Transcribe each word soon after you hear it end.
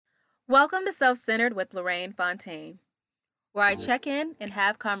Welcome to Self-Centered with Lorraine Fontaine, where I check in and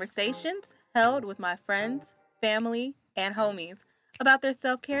have conversations held with my friends, family, and homies about their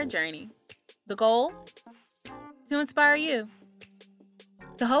self-care journey. The goal? To inspire you,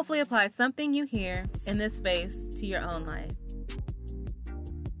 to hopefully apply something you hear in this space to your own life.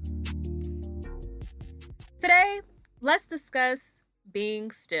 Today, let's discuss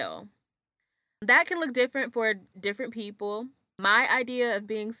being still. That can look different for different people. My idea of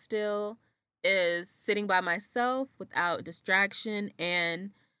being still is sitting by myself without distraction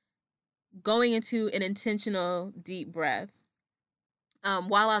and going into an intentional deep breath.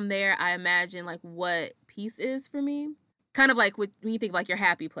 While I'm there, I imagine like what peace is for me. Kind of like when you think of like your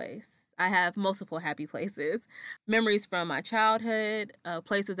happy place. I have multiple happy places. Memories from my childhood,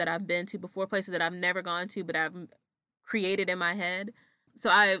 places that I've been to before, places that I've never gone to, but I've created in my head. So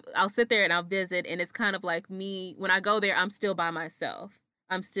I'll sit there and I'll visit, and it's kind of like me when I go there, I'm still by myself.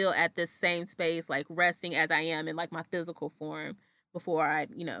 I'm still at this same space, like resting as I am in like my physical form before I,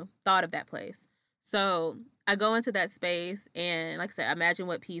 thought of that place. So I go into that space, and like I said, imagine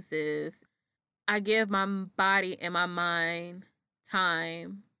what peace is. I give my body and my mind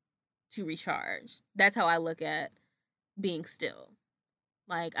time to recharge. That's how I look at being still.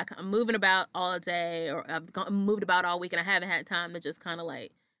 Like I'm moving about all day, or I've moved about all week, and I haven't had time to just kind of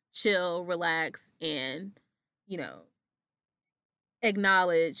like chill, relax, and you know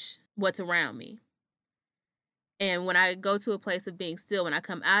acknowledge what's around me. And when I go to a place of being still, when I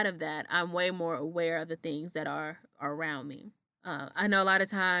come out of that, I'm way more aware of the things that are around me. I know a lot of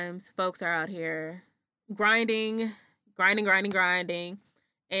times folks are out here grinding, grinding,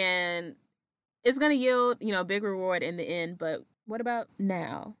 and it's gonna yield, a big reward in the end. But what about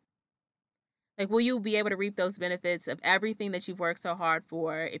now? Like, will you be able to reap those benefits of everything that you've worked so hard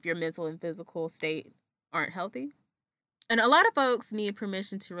for if your mental and physical state aren't healthy? And a lot of folks need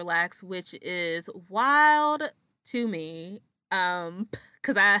permission to relax, which is wild to me.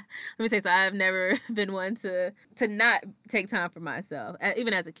 Because let me tell you, so I've never been one to not take time for myself,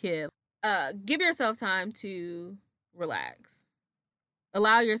 even as a kid. Give yourself time to relax.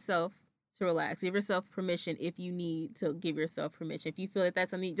 Allow yourself to relax. Give yourself permission if you need to give yourself permission. If you feel that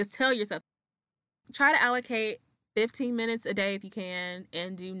that's something, just tell yourself. Try to allocate 15 minutes a day if you can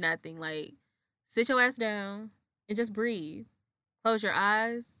and do nothing. Like, sit your ass down and just breathe. Close your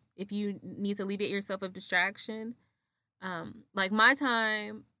eyes if you need to alleviate yourself of distraction. Like, my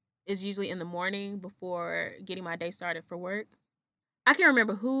time is usually in the morning before getting my day started for work. I can't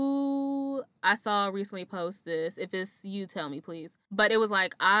remember who I saw recently post this. If it's you, tell me, please. But it was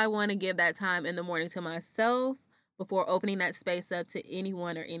like, I want to give that time in the morning to myself before opening that space up to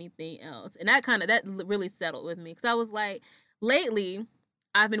anyone or anything else. And that really settled with me. Because I was like, lately,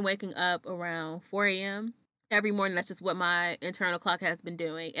 I've been waking up around 4 a.m. every morning. That's just what my internal clock has been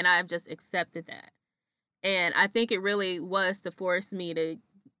doing. And I've just accepted that. And I think it really was to force me to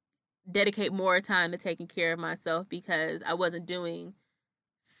dedicate more time to taking care of myself, because I wasn't doing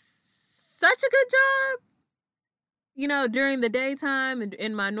such a good job, during the daytime and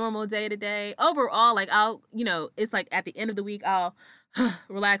in my normal day to day. Overall, like it's like at the end of the week, I'll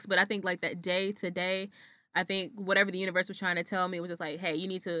relax. But I think like that day to day, I think whatever the universe was trying to tell me was just like, hey, you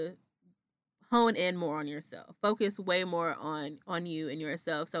need to hone in more on yourself, focus way more on you and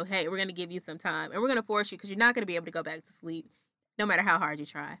yourself. So hey, we're gonna give you some time, and we're gonna force you, because you're not gonna be able to go back to sleep no matter how hard you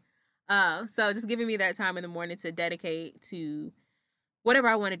try. So just giving me that time in the morning to dedicate to whatever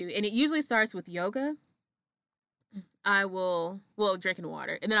I want to do. And it usually starts with yoga. I will, well, drinking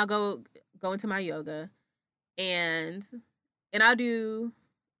water, and then I'll go into my yoga, and I'll do,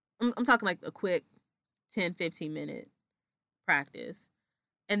 I'm talking like a quick 10-15 minute practice.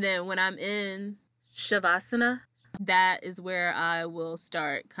 And then when I'm in Shavasana, that is where I will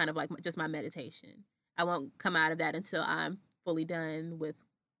start kind of like just my meditation. I won't come out of that until I'm fully done with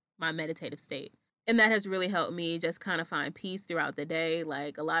my meditative state. And that has really helped me just kind of find peace throughout the day.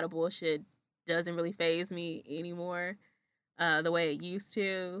 Like, a lot of bullshit doesn't really faze me anymore the way it used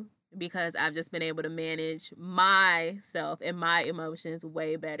to, because I've just been able to manage myself and my emotions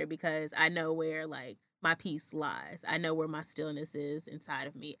way better, because I know where like my peace lies. I know where my stillness is inside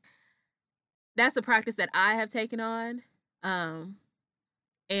of me. That's the practice that I have taken on. And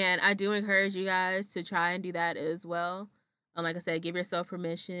I do encourage you guys to try and do that as well. Like I said, give yourself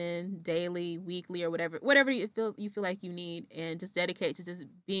permission daily, weekly, or whatever you feel like you need, and just dedicate to just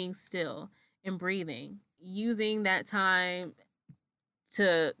being still and breathing. Using that time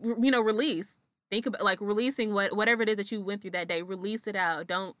to, release. Think about like releasing whatever it is that you went through that day. Release it out.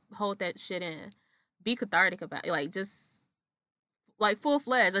 Don't hold that shit in. Be cathartic about it. Like, just like full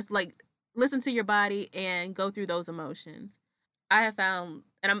fledged. Just like listen to your body and go through those emotions. I have found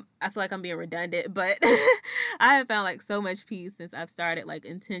and I feel like I'm being redundant, but I have found like so much peace since I've started like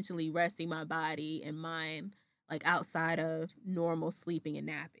intentionally resting my body and mind like outside of normal sleeping and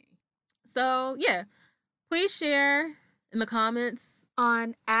napping. So yeah, please share in the comments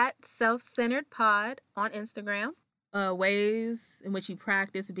on @selfcenteredpod on Instagram ways in which you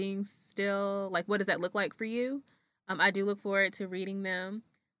practice being still. Like, what does that look like for you? I do look forward to reading them.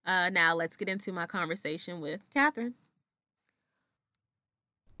 Now let's get into my conversation with Catherine.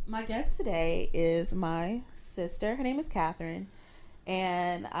 My guest today is my sister. Her name is Catherine.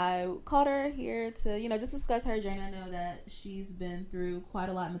 And I called her here to, just discuss her journey. I know that she's been through quite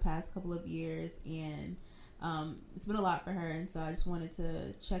a lot in the past couple of years, and it's been a lot for her. And so I just wanted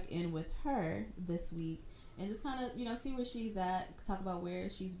to check in with her this week and just kind of, see where she's at, talk about where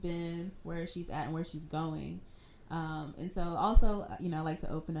she's been, where she's at, and where she's going. And so also, I like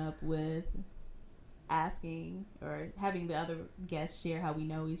to open up with asking or having the other guests share how we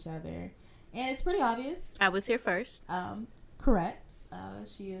know each other. And it's pretty obvious. I was here first. Correct.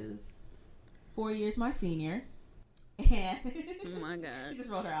 She is 4 years my senior. And oh my God. She just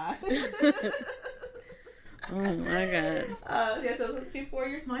rolled her eye. Oh my God. So she's 4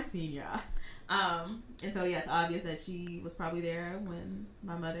 years my senior. And so it's obvious that she was probably there when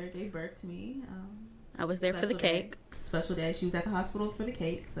my mother gave birth to me. I was there for the cake. Special day. She was at the hospital for the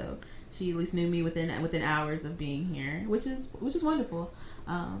cake, so she at least knew me within hours of being here, which is wonderful.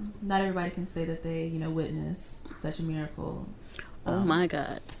 Not everybody can say that they witness such a miracle. Oh my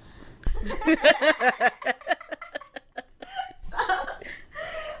God.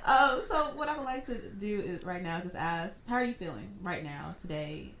 So what I would like to do is right now just ask, how are you feeling right now,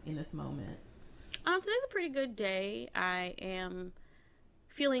 today, in this moment? Today's a pretty good day. I am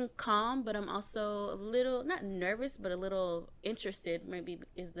feeling calm, but I'm also a little, not nervous, but a little interested, maybe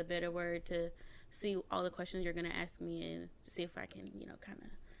is the better word, to see all the questions you're going to ask me and to see if I can, kind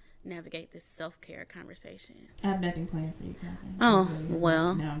of navigate this self-care conversation. I have nothing planned for you, Catherine. Oh,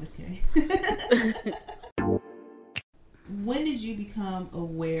 well. No, I'm just kidding. When did you become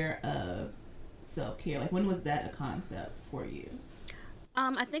aware of self-care? Like, when was that a concept for you?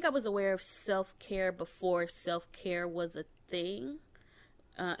 I think I was aware of self-care before self-care was a thing.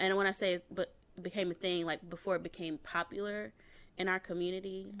 And when I say it became a thing, like before it became popular in our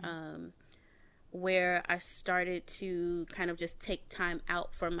community, where I started to kind of just take time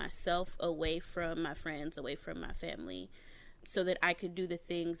out for myself, away from my friends, away from my family, so that I could do the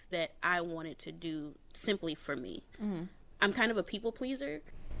things that I wanted to do simply for me. Mm-hmm. I'm kind of a people pleaser,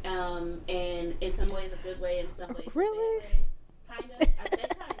 and in some ways a good way, in some ways really? A bad way. Kind of. I say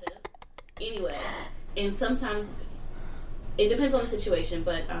kind of. Anyway, and sometimes it depends on the situation,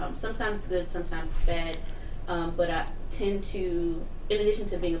 but sometimes good, sometimes bad. But I tend to, in addition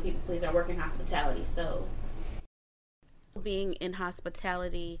to being a people pleaser, I work in hospitality. So being in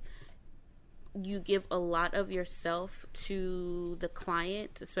hospitality, you give a lot of yourself to the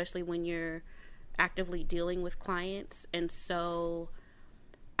client, especially when you're actively dealing with clients. And so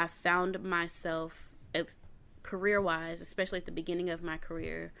I found myself, career-wise, especially at the beginning of my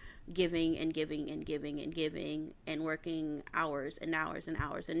career, giving and giving and giving and giving and working hours and hours and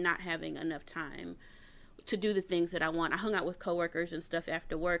hours and not having enough time to do the things that I want. I hung out with coworkers and stuff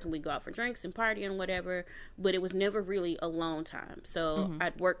after work, and we'd go out for drinks and party and whatever, but it was never really alone time. So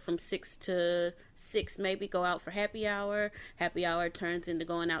I'd work from 6 to 6, maybe go out for happy hour. Happy hour turns into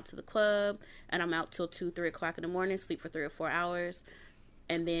going out to the club, and I'm out till 2, 3 o'clock in the morning, sleep for 3 or 4 hours,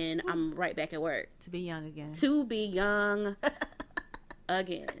 and then I'm right back at work. To be young again. To be young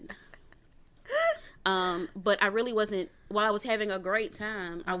again. But I really wasn't, while I was having a great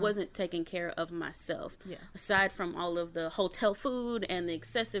time, I wasn't taking care of myself. Yeah. Aside from all of the hotel food and the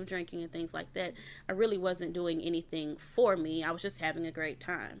excessive drinking and things like that, I really wasn't doing anything for me. I was just having a great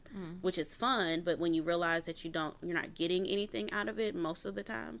time, which is fun. But when you realize that you're not getting anything out of it most of the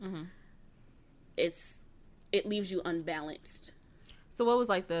time, it leaves you unbalanced. So what was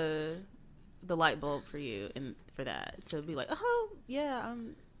like the light bulb for you and for that to be like, oh yeah,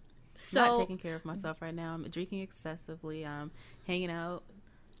 I'm not taking care of myself right now. I'm drinking excessively. I'm hanging out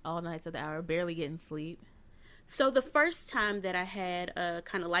all nights at the hour, barely getting sleep. So the first time that I had a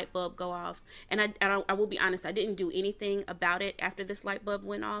kind of light bulb go off, and I will be honest, I didn't do anything about it after this light bulb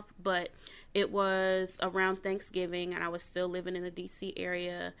went off, but it was around Thanksgiving, and I was still living in the DC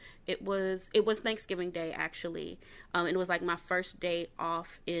area. It was Thanksgiving Day, actually. It was like my first day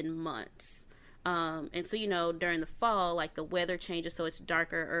off in months. And so, during the fall, like the weather changes, so it's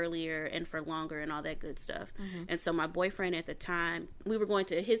darker earlier and for longer and all that good stuff. And so my boyfriend at the time, we were going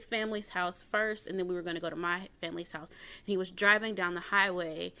to his family's house first, and then we were going to go to my family's house. And he was driving down the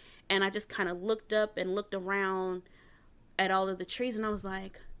highway, and I just kind of looked up and looked around at all of the trees, and I was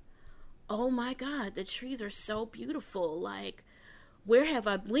like, oh my God, the trees are so beautiful. Like,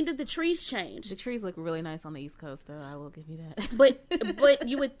 when did the trees change? The trees look really nice on the East Coast, though. I will give you that. But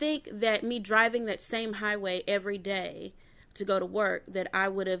you would think that me driving that same highway every day to go to work, that I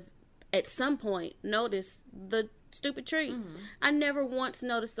would have at some point noticed the stupid trees. I never once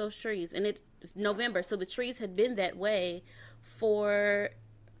noticed those trees, and it's November, so the trees had been that way for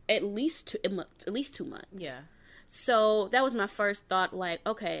at least 2 months. Yeah. So that was my first thought, like,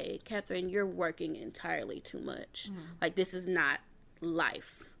 okay, Catherine, you're working entirely too much. Like, this is not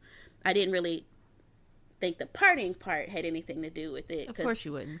life. I didn't really think the partying part had anything to do with it. Of course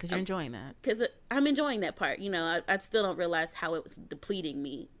you wouldn't, because you're enjoying that. Because I'm enjoying that part. You know, I still don't realize how it was depleting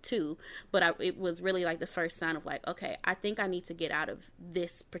me, too. But it was really, like, the first sign of, like, okay, I think I need to get out of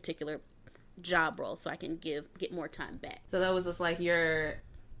this particular job role so I can get more time back. So that was just, like, your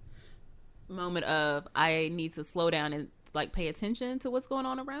moment of, I need to slow down and, like, pay attention to what's going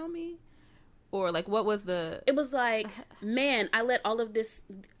on around me? Or, like, what was the... It was like, man, I let all of this...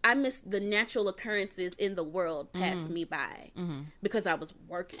 I missed the natural occurrences in the world pass me by because I was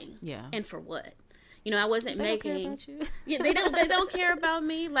working. Yeah. And for what? You know, I wasn't making... Don't care about you. Yeah, they don't care about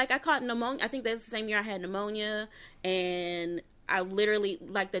me. Like, I caught pneumonia. I think that's the same year I had pneumonia. And I literally,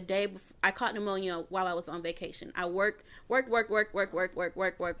 like, the day before... I caught pneumonia while I was on vacation. I worked.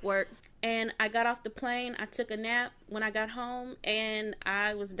 And I got off the plane, I took a nap when I got home, and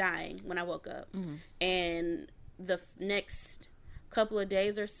I was dying when I woke up. And the next couple of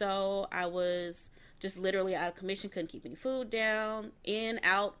days or so, I was just literally out of commission, couldn't keep any food down, in,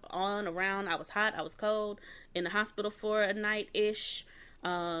 out, on, around. I was hot, I was cold, in the hospital for a night-ish.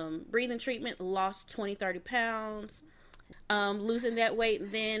 Breathing treatment, lost 20, 30 pounds. Losing that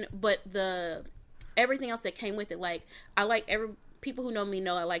weight then, but everything else that came with it, like, people who know me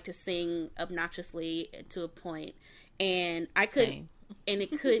know I like to sing obnoxiously to a point, and I couldn't,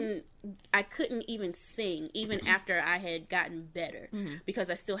 I couldn't even sing even after I had gotten better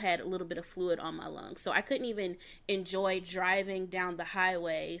because I still had a little bit of fluid on my lungs. So I couldn't even enjoy driving down the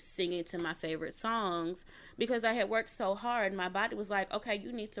highway singing to my favorite songs because I had worked so hard. My body was like, okay,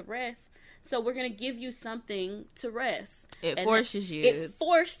 you need to rest. So we're going to give you something to rest. It forces you. It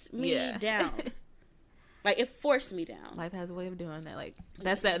forced me down. Like, it forced me down. Life has a way of doing that. Like,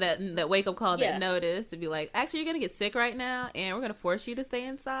 that's that wake up call, that notice to be like, actually, you're going to get sick right now, and we're going to force you to stay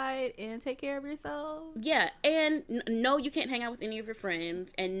inside and take care of yourself. Yeah, and no, you can't hang out with any of your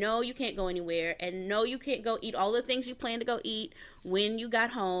friends, and no, you can't go anywhere, and no, you can't go eat all the things you planned to go eat when you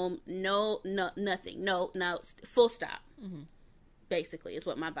got home. No, nothing. No, full stop. Basically, is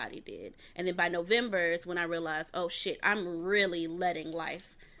what my body did. And then by November, it's when I realized, oh shit, I'm really letting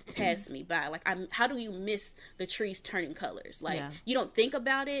life pass me by. Like, how do you miss the trees turning colors? Like, you don't think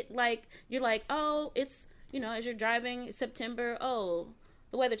about it. Like, you're like, oh, it's, you know, as you're driving September, oh,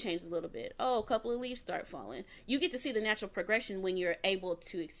 the weather changes a little bit. Oh, a couple of leaves start falling. You get to see the natural progression when you're able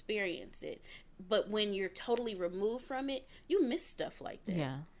to experience it. But when you're totally removed from it, you miss stuff like that.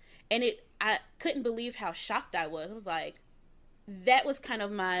 Yeah. And I couldn't believe how shocked I was. I was like, that was kind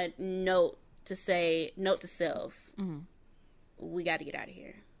of my note to self. We got to get out of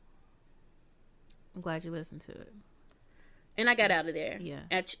here. I'm glad you listened to it. And I got out of there. Yeah.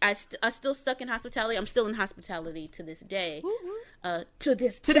 I still stuck in hospitality. I'm still in hospitality to this day. To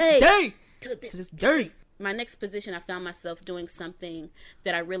this day. My next position, I found myself doing something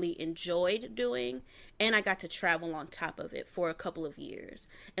that I really enjoyed doing, and I got to travel on top of it for a couple of years.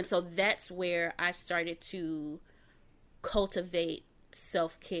 And so that's where I started to cultivate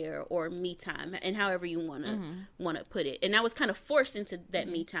self-care or me time, and however you want to put it. And I was kind of forced into that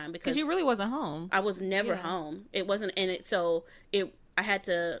me time because you really wasn't home. I was never home. It wasn't, and I had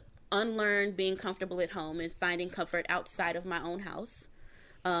to unlearn being comfortable at home and finding comfort outside of my own house,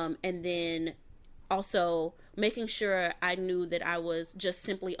 and then also making sure I knew that I was just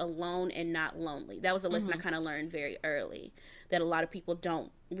simply alone and not lonely. That was a lesson I kind of learned very early, that a lot of people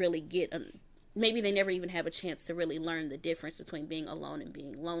don't really get. Maybe they never even have a chance to really learn the difference between being alone and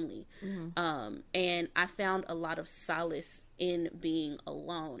being lonely. And I found a lot of solace in being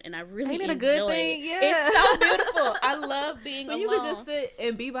alone, and I really enjoy a good thing? it. Yeah. It's so beautiful. I love being alone. You can just sit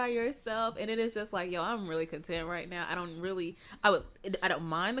and be by yourself, and it is just like, yo, I'm really content right now. I don't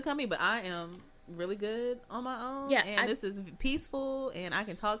mind the company, but I am really good on my own. Yeah, and this is peaceful, and I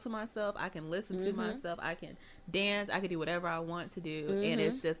can talk to myself, I can listen to myself, I can dance, I can do whatever I want to do, and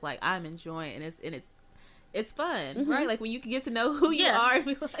it's just like I'm enjoying, and it's fun, right? Like when you can get to know who you are. And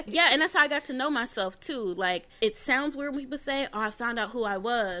and that's how I got to know myself too. Like, it sounds weird when people say, "Oh, I found out who I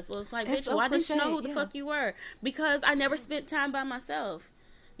was." Well, it's like, bitch, why didn't you know who the fuck you were? Because I never spent time by myself.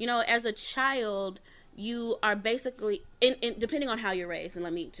 You know, as a child, you are basically, in depending on how you're raised, and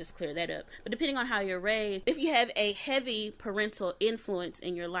let me just clear that up, but depending on how you're raised, if you have a heavy parental influence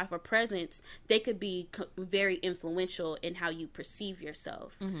in your life or presence, they could be very influential in how you perceive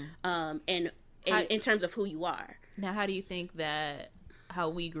yourself, and in terms of who you are. Now, how do you think that how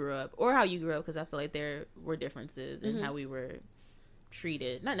we grew up, or how you grew up, because I feel like there were differences in how we were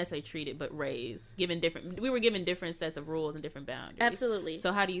treated, not necessarily treated, but raised, we were given different sets of rules and different boundaries. Absolutely.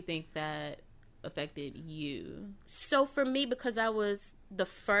 So how do you think that affected you? So for me, because I was the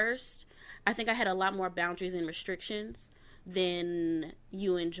first, I think I had a lot more boundaries and restrictions than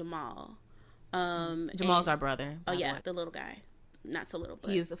you and Jamal. Jamal's our brother. Oh yeah, the little guy. Not so little,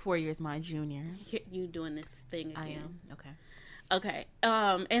 but he's 4 years my junior. You doing this thing again. I am. Okay.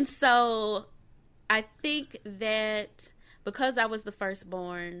 And so I think that because I was the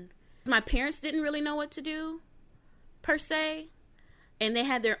firstborn, my parents didn't really know what to do, per se. And they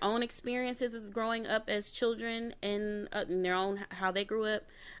had their own experiences as growing up as children and in their own, how they grew up.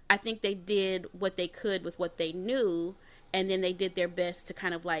 I think they did what they could with what they knew. And then they did their best to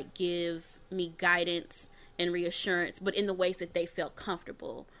kind of like give me guidance and reassurance, but in the ways that they felt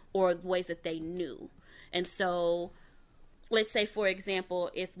comfortable or the ways that they knew. And so let's say, for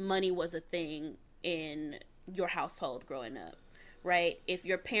example, if money was a thing in your household growing up, right? If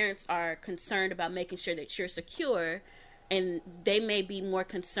your parents are concerned about making sure that you're secure, and they may be more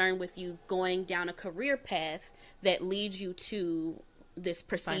concerned with you going down a career path that leads you to this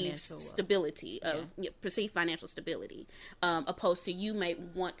perceived stability perceived financial stability, opposed to you may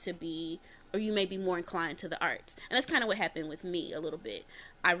want to be, or you may be more inclined to the arts. And that's kind of what happened with me a little bit.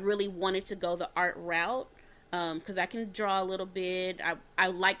 I really wanted to go the art route, because I can draw a little bit. I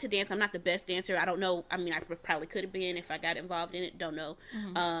like to dance. I'm not the best dancer. I don't know. I mean, I probably could have been if I got involved in it. Don't know.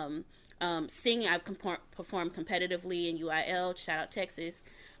 Singing, I performed competitively in UIL. Shout out Texas.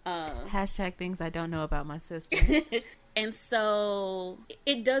 Hashtag things I don't know about my sister. And so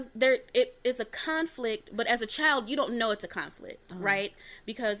it is a conflict, but as a child, you don't know it's a conflict, right?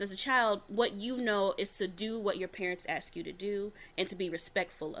 Because as a child, what you know is to do what your parents ask you to do and to be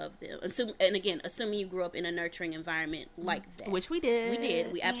respectful of them. And again, assuming you grew up in a nurturing environment like that. Which we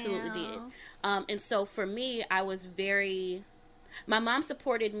did. We absolutely did. And so for me, my mom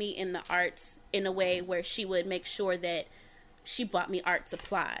supported me in the arts in a way where she would make sure that she bought me art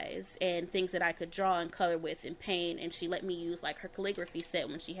supplies and things that I could draw and color with and paint, and she let me use like her calligraphy set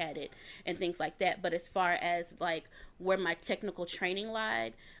when she had it and things like that. But as far as like where my technical training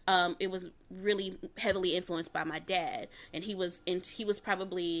lied, it was really heavily influenced by my dad, and he was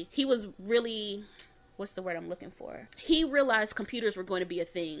really, what's the word I'm looking for? He realized computers were going to be a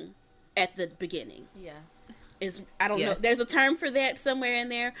thing at the beginning. Yeah. I don't know. There's a term for that somewhere in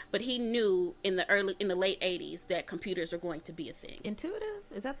there, but he knew in the late 80s that computers are going to be a thing. Intuitive?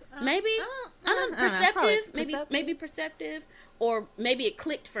 Is that maybe? Perceptive? Maybe perceptive, or maybe it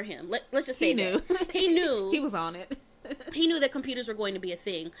clicked for him. Let's just say he knew. He knew. He was on it. He knew that computers were going to be a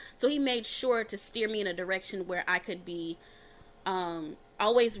thing, so he made sure to steer me in a direction where I could be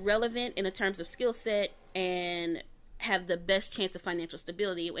always relevant in terms of skill set and have the best chance of financial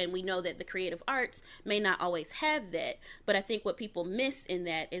stability. And we know that the creative arts may not always have that, but I think what people miss in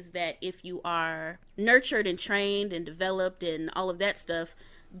that is that if you are nurtured and trained and developed and all of that stuff,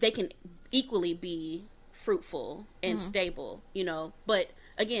 they can equally be fruitful and stable, but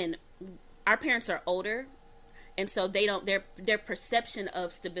again, our parents are older, and so their perception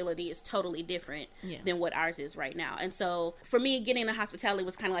of stability is totally different than what ours is right now. And so for me, getting into hospitality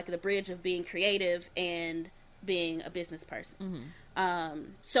was kind of like the bridge of being creative and being a business person.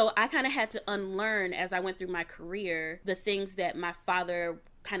 So I kind of had to unlearn as I went through my career the things that my father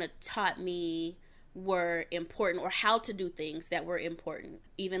kind of taught me were important, or how to do things that were important,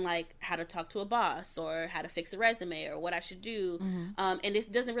 even like how to talk to a boss or how to fix a resume or what I should do. And this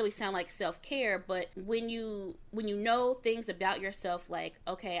doesn't really sound like self-care, but when you know things about yourself, like,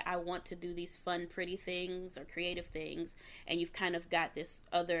 okay, I want to do these fun, pretty things or creative things, and you've kind of got this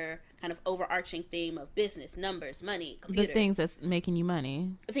other kind of overarching theme of business, numbers, money, computers. The things that's making you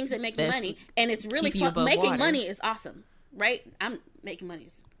money. The things that make you money. And it's really fun. Making money is awesome, right? I'm making money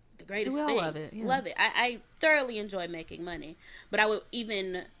is the greatest thing. Love it. Yeah. Love it. I thoroughly enjoy making money, but I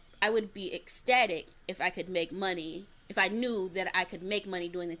would be ecstatic if I could make money, if I knew that I could make money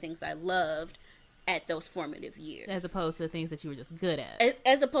doing the things I loved at those formative years, as opposed to things that you were just good at.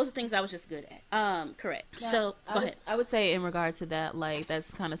 As opposed to things I was just good at. Correct. Yeah, so go ahead. I would say in regard to that, like,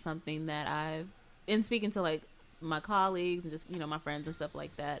 that's kind of something that I've, in speaking to like my colleagues and just my friends and stuff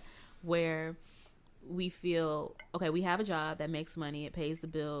like that, where we feel, okay, we have a job that makes money, it pays the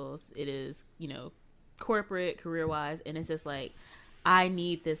bills, it is, corporate, career-wise, and it's just like, I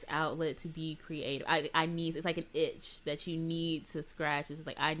need this outlet to be creative. I need, it's like an itch that you need to scratch. It's just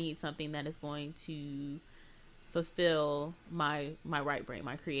like, I need something that is going to fulfill my right brain,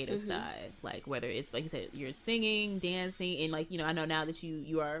 my creative side. Like, whether it's, like you said, you're singing, dancing, and like, you know, I know now that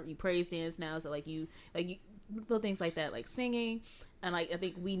you praise dance now, so like you little things like that, like singing. And like, I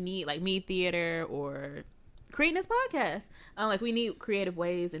think we need, like, me theater or creating this podcast, like, we need creative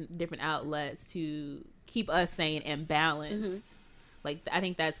ways and different outlets to keep us sane and balanced. Like, I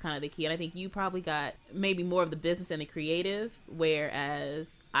think that's kind of the key. And I think you probably got maybe more of the business and the creative,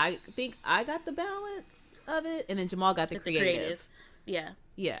 whereas I think I got the balance of it, and then Jamal got the creative. Yeah.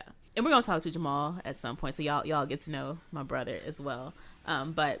 And we're gonna talk to Jamal at some point, so y'all get to know my brother as well.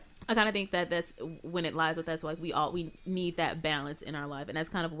 But I kind of think that that's when it lies with us. Like, we need that balance in our life, and that's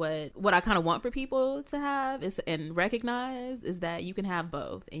kind of what I kind of want for people to have is, and recognize, is that you can have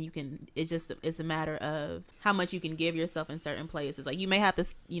both, and you can. It's a matter of how much you can give yourself in certain places. Like, you may have to,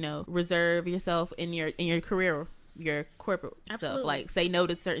 you know, reserve yourself in your career, your corporate stuff. Like, say no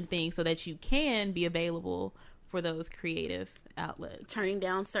to certain things so that you can be available for those creative outlets. Turning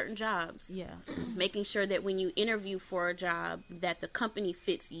down certain jobs. Yeah. Making sure that when you interview for a job, that the company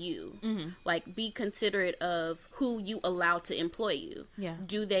fits you. Like, be considerate of who you allow to employ you. Yeah.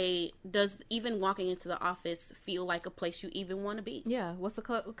 Does even walking into the office feel like a place you even want to be? Yeah. What's the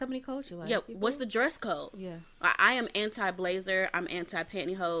company culture like? Yeah. What's the dress code? Yeah. I am anti-blazer. I'm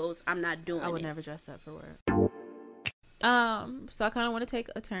anti-pantyhose. I'm not doing it. I would never dress up for work. So I kind of want to take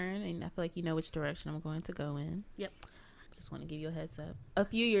a turn, and I feel like you know which direction I'm going to go in. Yep. Just want to give you a heads up. A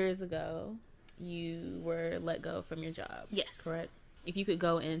few years ago, you were let go from your job. Yes. Correct? If you could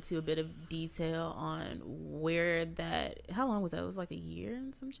go into a bit of detail on how long was that? It was like a year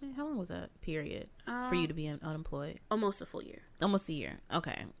and some change? How long was that period for you to be unemployed? Almost a full year. Almost a year.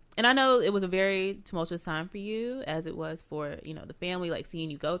 Okay. And I know it was a very tumultuous time for you, as it was for, you know, the family, like seeing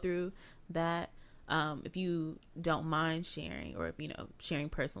you go through that. If you don't mind sharing, or if, you know, sharing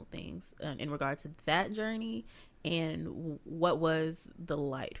personal things in regard to that journey, and what was the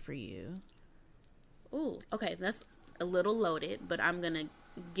light for you? Ooh, okay, that's a little loaded, but I'm gonna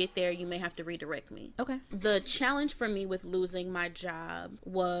get there. You may have to redirect me. Okay. The challenge for me with losing my job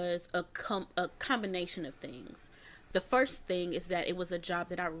was a combination of things. The first thing is that it was a job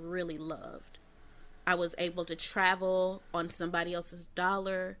that I really loved. I was able to travel on somebody else's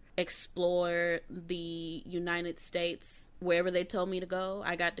dollar, explore the United States wherever they told me to go.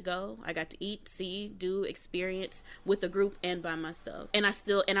 I got to go. I got to eat, see, do, experience with a group and by myself. And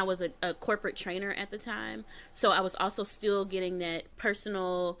I was a corporate trainer at the time. So I was also still getting that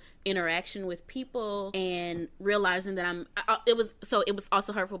personal interaction with people, and realizing that it was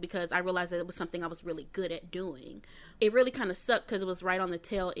also hurtful because I realized that it was something I was really good at doing. It really kind of sucked because it was right on the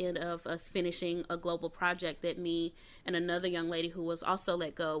tail end of us finishing a global project that me and another young lady who was also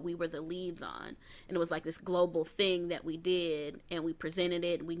let go, we were the leads on. And it was like this global thing that we did, and we presented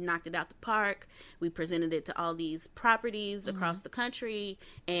it, and we knocked it out the park. We presented it to all these properties across the country,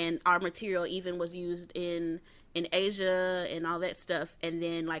 and our material even was used in Asia and all that stuff. And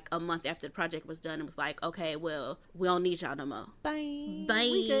then like a month after the project was done, it was like, okay, well, we don't need y'all no more. Bye.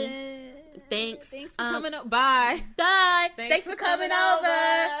 We good. Thanks for coming up. Bye. Thanks for coming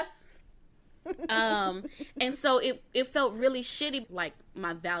over. And so it felt really shitty, like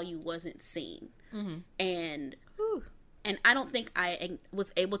my value wasn't seen. And I don't think I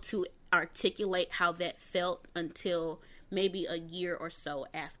was able to articulate how that felt until maybe a year or so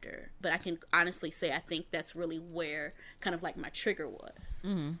after. But I can honestly say I think that's really where kind of like my trigger was.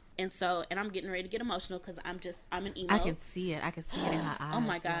 And so, and I'm getting ready to get emotional because I'm an emo. I can see it in her eyes. Oh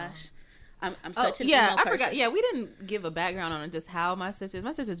my gosh. I'm such an emo person. I forgot. Yeah, we didn't give a background on just how my sister is.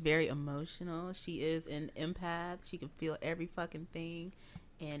 My sister's very emotional. She is an empath. She can feel every fucking thing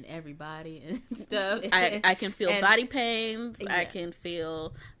and everybody and stuff. I can feel body pains. Yeah. I can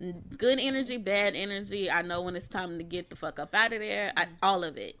feel good energy, bad energy. I know when it's time to get the fuck up out of there. All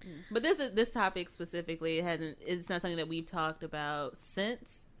of it. But this topic specifically, it's not something that we've talked about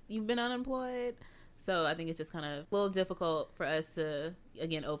since you've been unemployed. So I think it's just kind of a little difficult for us to,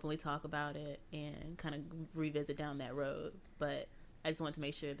 again, openly talk about it and kind of revisit down that road. But I just wanted to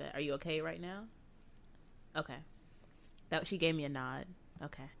make sure that, are you okay right now? Okay. She gave me a nod.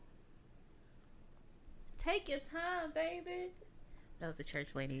 Okay. Take your time, baby. That was the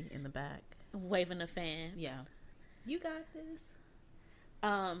church lady in the back. Waving a fan. Yeah. You got this.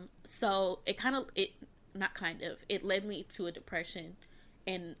 So it led me to a depression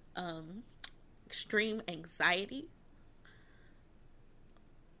and extreme anxiety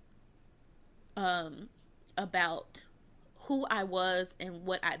about who I was and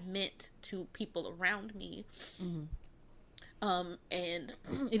what I meant to people around me. And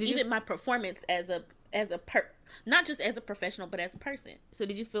even my performance as a not just as a professional, but as a person. So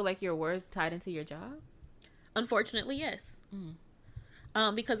did you feel like your worth tied into your job? Unfortunately, yes.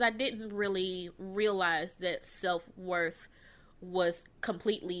 Because I didn't really realize that self-worth was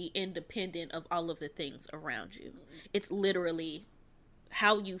completely independent of all of the things around you. It's literally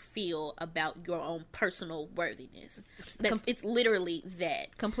how you feel about your own personal worthiness. It's literally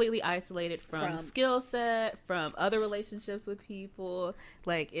that. Completely isolated from skill set, from other relationships with people.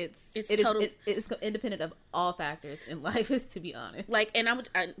 Like it's independent of all factors in life, to be honest. Like, and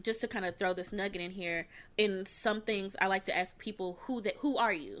I just to kind of throw this nugget in here, in some things I like to ask people who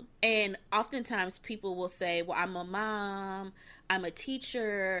are you? And oftentimes people will say, well, I'm a mom, I'm a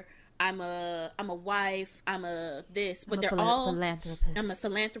teacher, I'm a wife, I'm a this, but they're all philanthropist. I'm a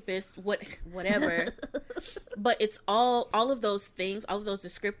philanthropist, whatever. But it's all of those things, all of those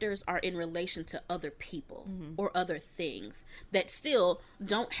descriptors are in relation to other people or other things that still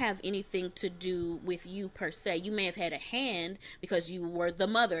don't have anything to do with you per se. You may have had a hand because you were the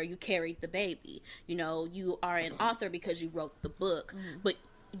mother, you carried the baby. You know, you are an author because you wrote the book, but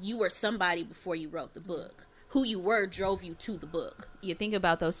you were somebody before you wrote the book. Who you were drove you to the book. You think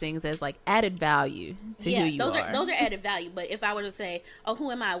about those things as like added value to who you are. Those are added value. But if I were to say, oh, who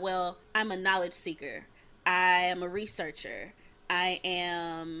am I? Well, I'm a knowledge seeker. I am a researcher.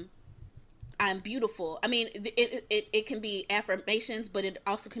 I'm beautiful. I mean, it can be affirmations, but it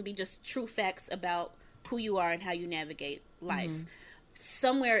also can be just true facts about who you are and how you navigate life.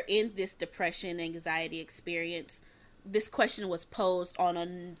 Somewhere in this depression, anxiety experience, this question was posed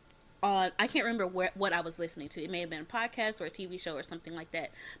on I can't remember what I was listening to. It may have been a podcast or a TV show or something like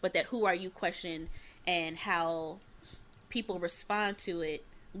that. But that who are you question and how people respond to it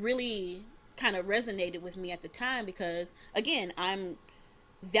really kind of resonated with me at the time because, again, I'm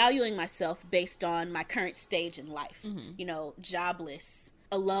valuing myself based on my current stage in life. You know, jobless,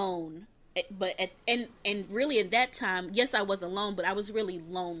 alone. And really at that time, yes, I was alone, but I was really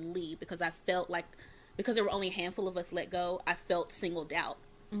lonely because I felt like, because there were only a handful of us let go, I felt singled out.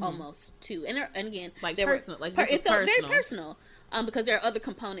 Almost too, and again, like there personal, were, like it felt personal. Very personal, because there are other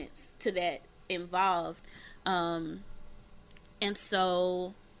components to that involved, and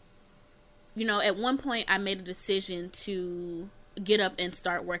so, you know, at one point I made a decision to get up and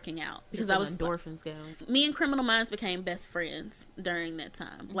start working out because I was endorphins going. Me and Criminal Minds became best friends during that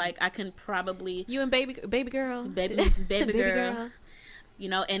time. Like I can probably you and baby girl. You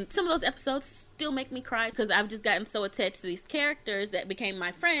know, and some of those episodes still make me cry because I've just gotten so attached to these characters that became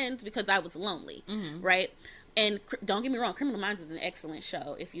my friends because I was lonely, right? And don't get me wrong, Criminal Minds is an excellent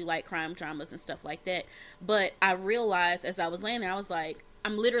show if you like crime dramas and stuff like that. But I realized as I was laying there, I was like,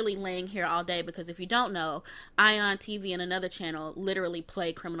 I'm literally laying here all day because if you don't know, Ion TV and another channel literally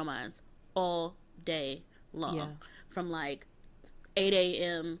play Criminal Minds all day long. From like 8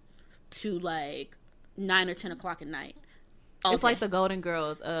 a.m. to like 9 or 10 o'clock at night. It's like the Golden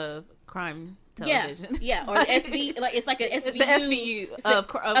Girls of crime television. Yeah, or the SV, like it's like an SVU. The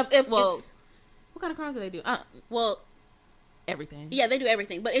SVU what kind of crimes do they do? Well, everything. Yeah, they do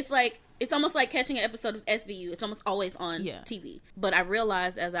everything. But it's almost like catching an episode of SVU. It's almost always on TV. But I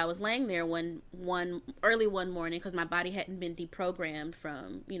realized as I was laying there one morning, because my body hadn't been deprogrammed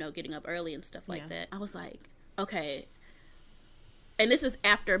from, you know, getting up early and stuff like that. I was like, okay. And this is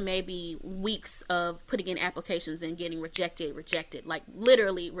after maybe weeks of putting in applications and getting rejected, like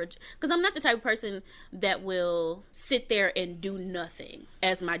literally, because I'm not the type of person that will sit there and do nothing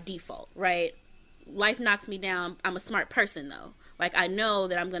as my default, right? Life knocks me down. I'm a smart person though. Like I know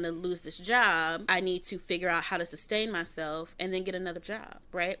that I'm going to lose this job. I need to figure out how to sustain myself and then get another job,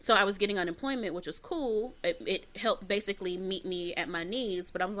 right? So I was getting unemployment, which was cool. It helped basically meet me at my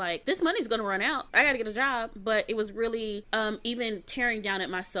needs, but I'm like, this money's going to run out. I got to get a job. But it was really even tearing down at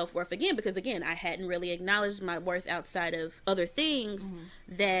my self-worth again, because again, I hadn't really acknowledged my worth outside of other things,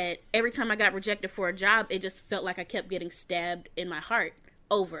 that every time I got rejected for a job, it just felt like I kept getting stabbed in my heart.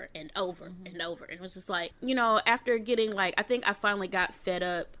 Over and over and over. And it was just like, you know, after getting like, I think I finally got fed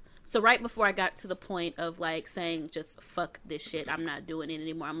up. So right before I got to the point of like saying, just fuck this shit, I'm not doing it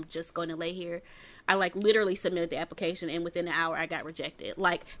anymore, I'm just going to lay here, I like literally submitted the application and within an hour I got rejected.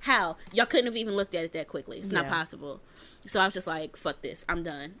 Like, how? Y'all couldn't have even looked at it that quickly. It's not possible. So I was just like, fuck this, I'm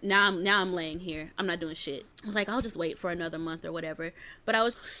done. Now I'm laying here, I'm not doing shit. I was like, I'll just wait for another month or whatever. But I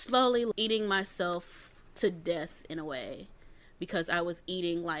was slowly eating myself to death in a way, because I was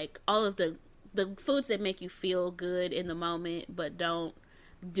eating like all of the foods that make you feel good in the moment but don't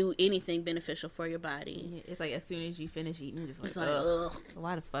do anything beneficial for your body. It's like as soon as you finish eating, just like, ugh.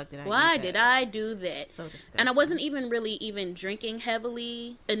 Why the fuck did I Why eat that? did I do that? So disgusting. And I wasn't even really even drinking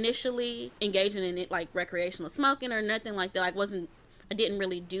heavily initially, engaging in it like recreational smoking or nothing like that. I didn't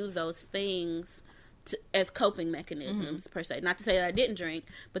really do those things as coping mechanisms per se. Not to say that I didn't drink,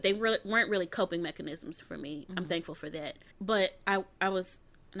 but they weren't really coping mechanisms for me. I'm thankful for that. But I was,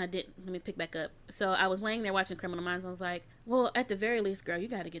 and I didn't, let me pick back up. So I was laying there watching Criminal Minds, and I was like, well, at the very least, girl, you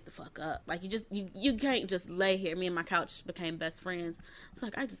got to get the fuck up. Like, you can't just lay here. Me and my couch became best friends. I was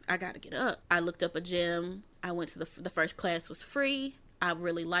like, I got to get up. I looked up a gym. I went to the first class was free. I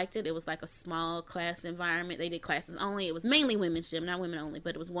really liked it. It was like a small class environment. They did classes only. It was mainly women's gym, not women only,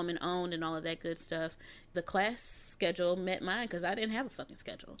 but it was woman owned and all of that good stuff. The class schedule met mine because I didn't have a fucking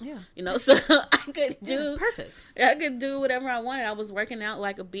schedule. Yeah. You know, so I could do perfect. I could do whatever I wanted. I was working out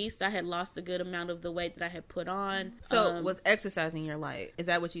like a beast. I had lost a good amount of the weight that I had put on. So was exercising your life? Is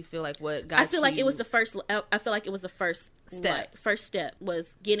that what you feel like? What got I feel like it was the first. I feel like it was the first step. First step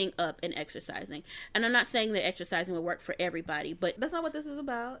was getting up and exercising. And I'm not saying that exercising would work for everybody, but that's not what this is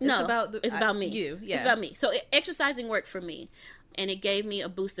about. No, it's about me. You, yeah, it's about me. So exercising worked for me. And it gave me a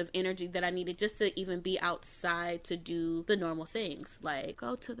boost of energy that I needed just to even be outside to do the normal things, like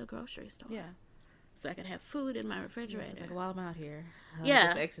go to the grocery store. Yeah. So I could have food in my refrigerator. Like, while I'm out here,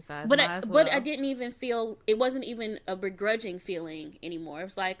 just exercise. But I didn't even feel, it wasn't even a begrudging feeling anymore. It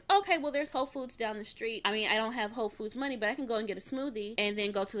was like, okay, well, there's Whole Foods down the street. I mean, I don't have Whole Foods money, but I can go and get a smoothie and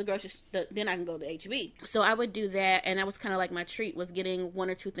then go to the grocery store. Then I can go to HEB. So I would do that, and that was kind of like my treat, was getting one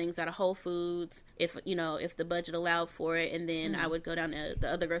or two things out of Whole Foods if the budget allowed for it, and then I would go down to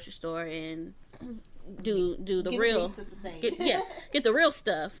the other grocery store and do the real get the real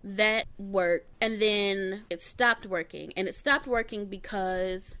stuff. That worked. And then it stopped working, and it stopped working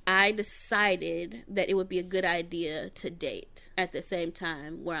because I decided that it would be a good idea to date at the same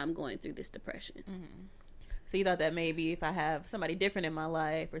time where I'm going through this depression. So you thought that maybe if I have somebody different in my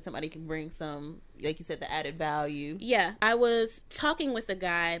life, or somebody can bring some, like you said, the added value. Yeah, I was talking with a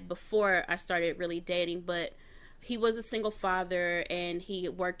guy before I started really dating, but he was a single father and he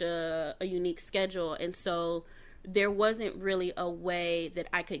worked a unique schedule. And so there wasn't really a way that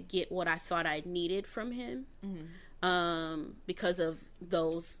I could get what I thought I needed from him because of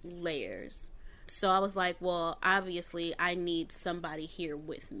those layers. So I was like, well, obviously I need somebody here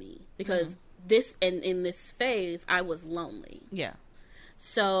with me because in this phase, I was lonely. Yeah.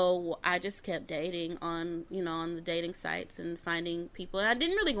 So I just kept dating on the dating sites and finding people. And I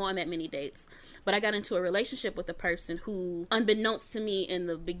didn't really go on that many dates. But I got into a relationship with a person who, unbeknownst to me in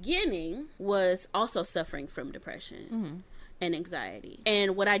the beginning, was also suffering from depression and anxiety.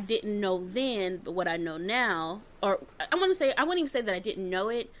 And what I didn't know then, but what I know now, or I wouldn't even say that I didn't know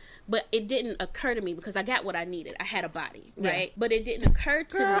it, but it didn't occur to me because I got what I needed. I had a body, right? Yeah. But it didn't occur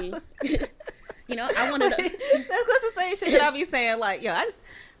to me. I wanted to... That's the same shit that I be saying, like, yo, I just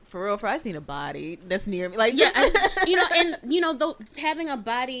need a body that's near me. Like, yeah, though having a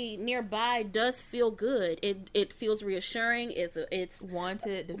body nearby does feel good. It feels reassuring. It's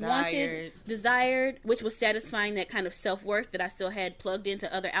wanted, desired, which was satisfying that kind of self-worth that I still had plugged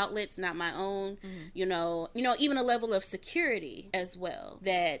into other outlets, not my own. Even a level of security as well,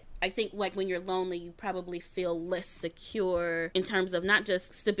 that I think, like, when you're lonely, you probably feel less secure in terms of not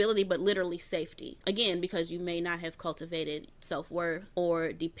just stability, but literally safety. Again, because you may not have cultivated self-worth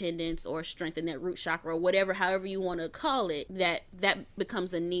or dependence or strength in that root chakra or whatever, however you want to call it, that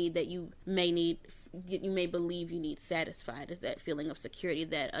becomes a need that you may believe you need satisfied, is that feeling of security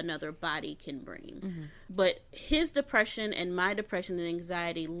that another body can bring. But his depression and my depression and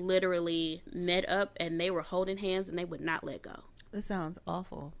anxiety literally met up, and they were holding hands and they would not let go. This sounds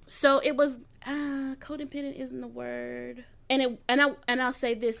awful. So it was codependent isn't the word. And I'll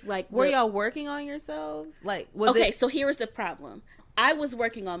say this, like, were y'all working on yourselves? Like, so here is the problem. I was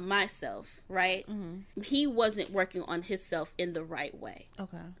working on myself, right? He wasn't working on himself in the right way.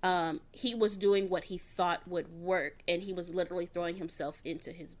 Okay. He was doing what he thought would work, and he was literally throwing himself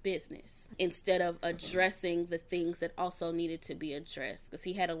into his business instead of addressing the things that also needed to be addressed, because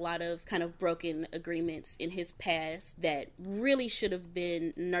he had a lot of kind of broken agreements in his past that really should have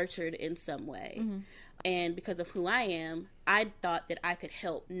been nurtured in some way. And because of who I am, I thought that I could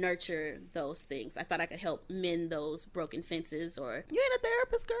help nurture those things. I thought I could help mend those broken fences. Or you ain't a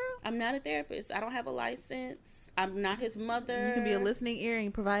therapist, girl. I'm not a therapist. I don't have a license. I'm not his mother. You can be a listening ear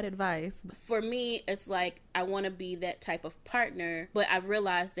and provide advice. For me, it's like I want to be that type of partner. But I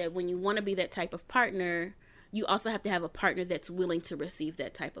realized that when you want to be that type of partner, you also have to have a partner that's willing to receive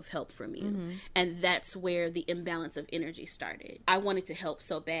that type of help from you. And that's where the imbalance of energy started. I wanted to help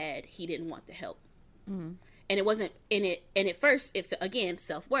so bad. He didn't want the help. And it wasn't in it. And at first, if again,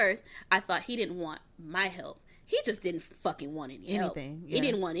 self-worth, I thought he didn't want my help. He just didn't fucking want any help. Yeah. He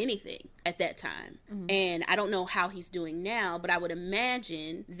didn't want anything at that time. Mm-hmm. And I don't know how he's doing now, but I would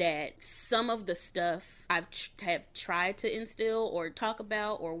imagine that some of the stuff have tried to instill or talk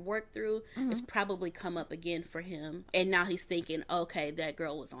about or work through has probably come up again for him. And now he's thinking, okay, that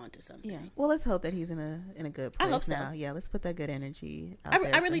girl was on to something. Yeah. Well, let's hope that he's in a good place. I hope so. Now. Yeah, let's put that good energy out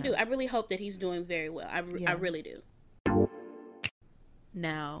there. I really do. I really hope that he's doing very well. I really do.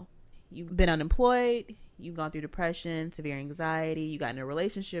 Now, you've been unemployed. You've gone through depression, severe anxiety. You got in a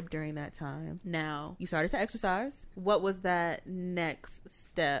relationship during that time. Now, you started to exercise. What was that next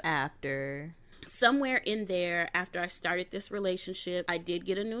step after? Somewhere in there, after I started this relationship, I did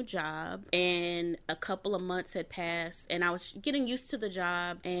get a new job, and a couple of months had passed, and I was getting used to the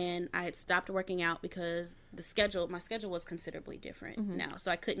job, and I had stopped working out because my schedule was considerably different now,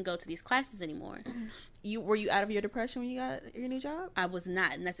 so I couldn't go to these classes anymore. Were you out of your depression when you got your new job? I was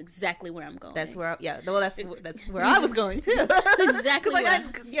not, and that's exactly where I'm going. That's where, that's where I was going too. Exactly.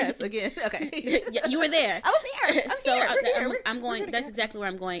 Yes, again, okay. Yeah, you were there. I was there. I'm going. That's exactly where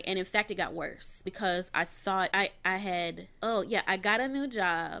I'm going, and in fact, it got worse because I thought I got a new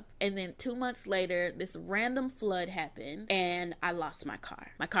job, and then 2 months later, this random flood happened, and I lost my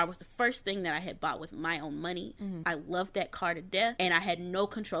car. My car was the first thing that I had bought with my own money. I loved that car to death, and I had no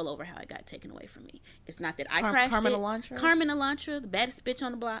control over how it got taken away from me. It's not that I crashed Carmen it. Elantra? Carmen Elantra, the baddest bitch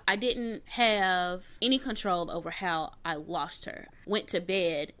on the block. I didn't have any control over how I lost her. Went to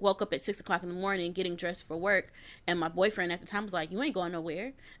bed, woke up at 6 o'clock in the morning getting dressed for work, and my boyfriend at the time was like, you ain't going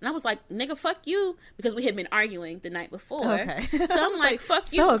nowhere. And I was like, nigga, fuck you, because we had been arguing the night before. Okay. So I'm like,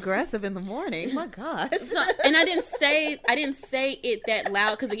 fuck you. So aggressive in the morning. My gosh. And I didn't say it that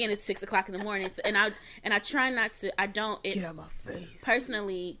loud, because again, it's 6 o'clock in the morning, and I try not to. I don't. Get out my face.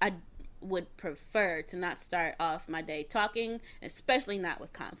 Personally, I would prefer to not start off my day talking, especially not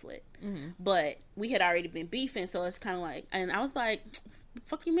with conflict. But we had already been beefing, so it's kind of like, and I was like,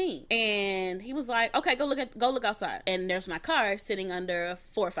 fuck you mean? And he was like, okay, go look outside. And there's my car sitting under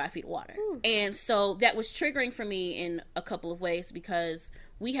 4 or 5 feet of water. Ooh. And so that was triggering for me in a couple of ways, because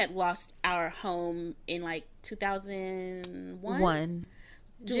we had lost our home in like 2001.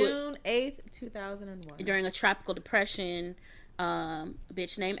 June 8th, 2001. During a tropical depression. A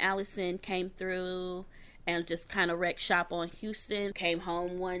bitch named Allison came through and just kind of wrecked shop on Houston. Came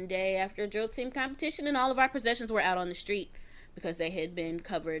home one day after a drill team competition, and all of our possessions were out on the street because they had been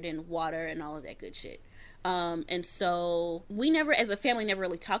covered in water and all of that good shit. And so we never, as a family, never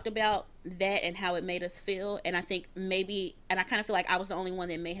really talked about that and how it made us feel. And I think maybe, and I kind of feel like I was the only one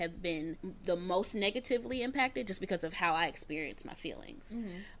that may have been the most negatively impacted just because of how I experienced my feelings.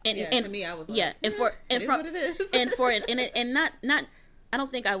 And to me, I was like, yeah, and for what it is. and not I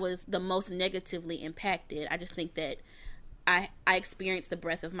don't think I was the most negatively impacted. I just think that I experienced the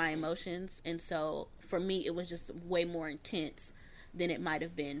breadth of my emotions, and so for me, it was just way more intense than it might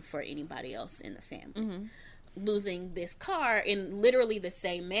have been for anybody else in the family. Losing this car in literally the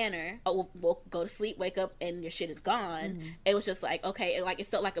same manner. We'll go to sleep, wake up, and your shit is gone. It was just like, okay, it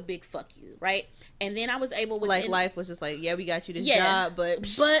felt like a big fuck you, right? And then I was able, life was just like, yeah, we got you this job, but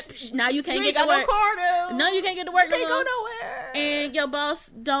now you can't get to work. No, you can't get to work. You can't go nowhere. And your boss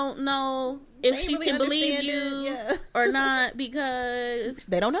don't know if she can believe you or not, because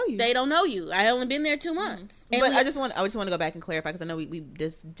they don't know you. I only been there 2 months. But I just want to go back and clarify, because I know we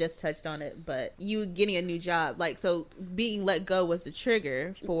just touched on it, but you getting a new job, like, so being let go was the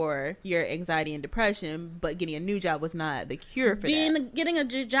trigger for your anxiety and depression, but getting a new job was not the cure for that. Getting a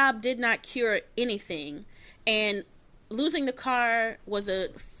job did not cure anything, and losing the car was a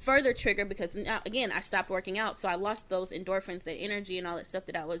further trigger, because now, again, I stopped working out, so I lost those endorphins, that energy, and all that stuff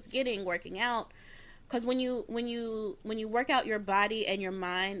that I was getting working out. Because when you work out your body and your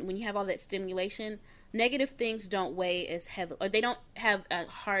mind, when you have all that stimulation, negative things don't weigh as heavy, or they don't have a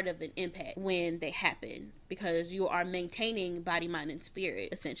hard of an impact when they happen, because you are maintaining body, mind, and spirit,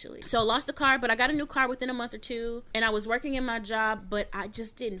 essentially. So I lost the car, but I got a new car within a month or two, and I was working in my job, but I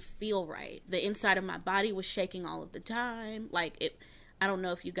just didn't feel right. The inside of my body was shaking all of the time. I don't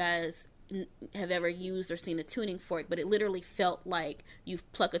know if you guys have ever used or seen a tuning fork, but it literally felt like you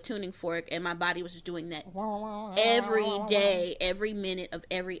pluck a tuning fork, and my body was just doing that every day, every minute of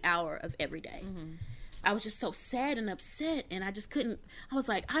every hour of every day. I was just so sad and upset, and I just couldn't. I was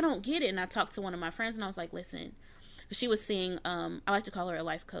like, I don't get it. And I talked to one of my friends, and I was like, listen, she was seeing, I like to call her a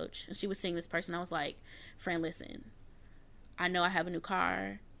life coach, and she was seeing this person. I was like, friend, listen, I know I have a new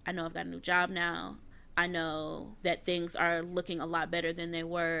car. I know I've got a new job now. I know that things are looking a lot better than they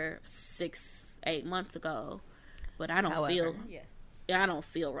were 6-8 months ago, but I don't feel I don't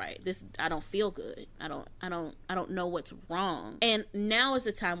feel right. I don't feel good. I don't know what's wrong. And now is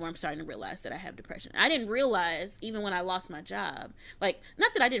the time where I'm starting to realize that I have depression. I didn't realize even when I lost my job, like,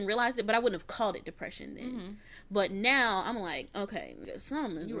 not that I didn't realize it, but I wouldn't have called it depression then. Mm-hmm. But now I'm like, okay,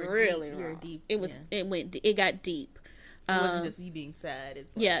 something is really wrong. Deep. It was, yeah. It got deep. It wasn't just me being sad.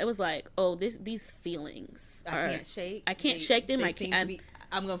 It's like, yeah, it was like, oh, these feelings I can't shake them.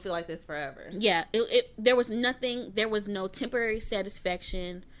 I'm gonna feel like this forever. Yeah, there was no temporary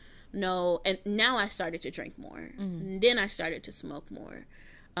satisfaction, and now I started to drink more. Mm-hmm. Then I started to smoke more.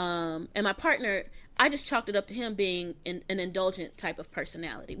 And my partner, I just chalked it up to him being an indulgent type of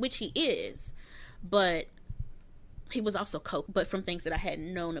personality, which he is, but he was also but from things that I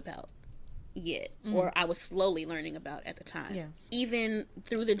hadn't known about yet, or I was slowly learning about at the time. Yeah. Even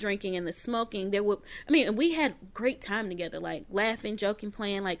through the drinking and the smoking, we had great time together, like laughing, joking,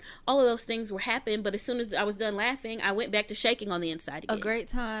 playing, like all of those things were happening, but as soon as I was done laughing, I went back to shaking on the inside again. A great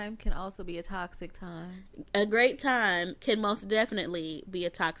time can also be a toxic time. A great time can most definitely be a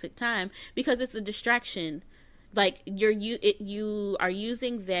toxic time because it's a distraction. Like you are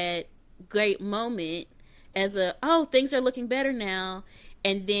using that great moment as things are looking better now.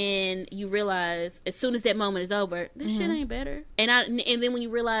 And then you realize, as soon as that moment is over, this shit ain't better. And then when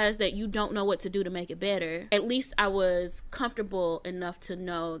you realize that you don't know what to do to make it better, at least I was comfortable enough to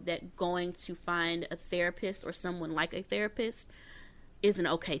know that going to find a therapist or someone like a therapist is an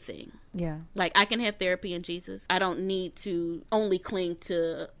okay thing. Yeah. Like, I can have therapy in Jesus. I don't need to only cling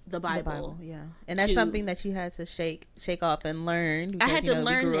to the Bible. Yeah. And that's something that you had to shake off and learn. Because, I had to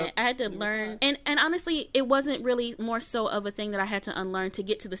learn that. I had to learn. And honestly, it wasn't really more so of a thing that I had to unlearn to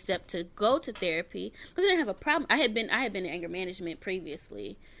get to the step to go to therapy. Because I didn't have a problem. I had been in anger management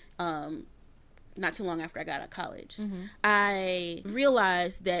previously. Not too long after I got out of college. Mm-hmm. I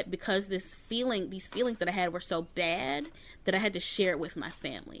realized that because these feelings that I had were so bad, that I had to share it with my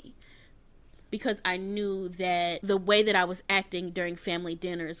family. Because I knew that the way that I was acting during family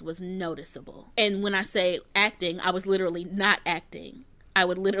dinners was noticeable. And when I say acting, I was literally not acting. I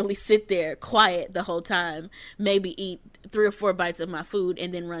would literally sit there quiet the whole time, maybe eat 3 or 4 bites of my food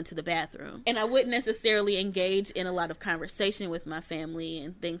and then run to the bathroom. And I wouldn't necessarily engage in a lot of conversation with my family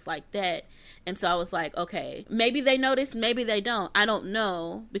and things like that. And so I was like, okay, maybe they notice, maybe they don't. I don't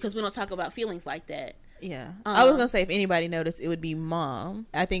know, because we don't talk about feelings like that. Yeah. I was going to say, if anybody noticed, it would be mom.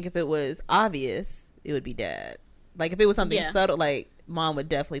 I think if it was obvious, it would be dad. Like, if it was something subtle, like, mom would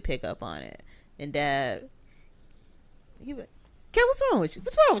definitely pick up on it. And dad, he would, Kel, what's wrong with you?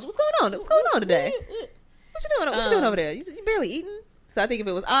 What's wrong with you? What's going on? What's going on today? What you doing? What you doing over there? You barely eating? So I think if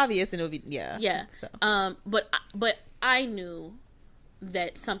it was obvious, then it would be, yeah. So. But I knew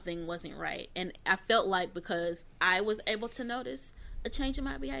that something wasn't right. And I felt like because I was able to notice a change in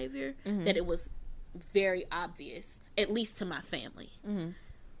my behavior, that it was very obvious, at least to my family. Mm-hmm.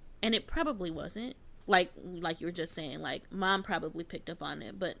 And it probably wasn't. Like you were just saying, like, mom probably picked up on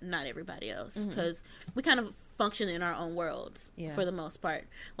it, but not everybody else, because we kind of function in our own worlds for the most part.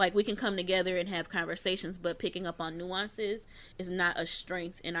 Like, we can come together and have conversations, but picking up on nuances is not a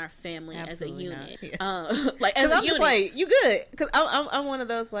strength in our family. Absolutely as a unit. Like, as a I'm unit, just like, you good, because I'm one of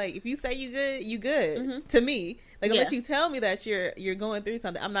those, like, if you say you good to me. Like, unless you tell me that you're going through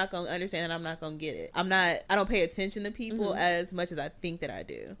something, I'm not going to understand and I'm not going to get it. I don't pay attention to people as much as I think that I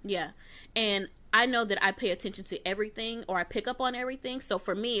do. Yeah. And I know that I pay attention to everything, or I pick up on everything. So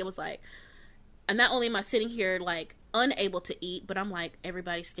for me, it was like, and not only am I sitting here like unable to eat, but I'm like,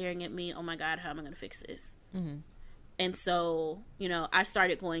 everybody's staring at me. Oh my God, how am I going to fix this? Mm-hmm. And so, I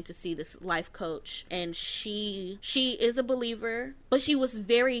started going to see this life coach, and she is a believer, but she was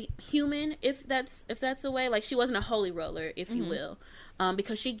very human, if that's a way. Like, she wasn't a holy roller, if you will,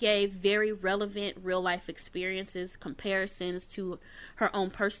 because she gave very relevant real life experiences, comparisons to her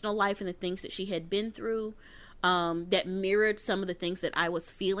own personal life and the things that she had been through, that mirrored some of the things that I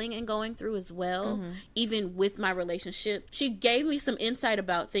was feeling and going through as well, even with my relationship. She gave me some insight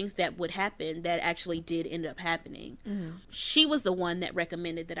about things that would happen that actually did end up happening. She was the one that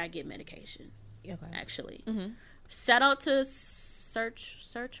recommended that I get medication. Okay. Actually. Shout out to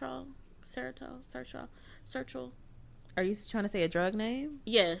Sertrol. Are you trying to say a drug name?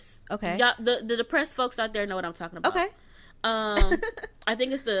 Yes. Okay. Y'all, the depressed folks out there know what I'm talking about. Okay. I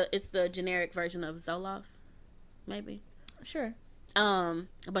think it's the generic version of Zoloft. Maybe. Sure.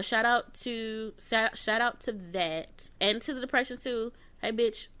 But shout out to that, and to the depression too. Hey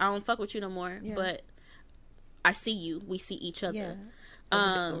bitch, I don't fuck with you no more, but I see you. We see each other.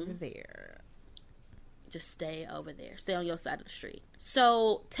 Yeah. Over there. Just stay over there. Stay on your side of the street.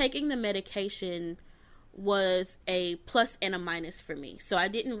 So taking the medication was a plus and a minus for me. So I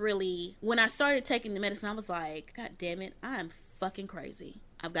didn't really, when I started taking the medicine, I was like, God damn it, I'm fucking crazy.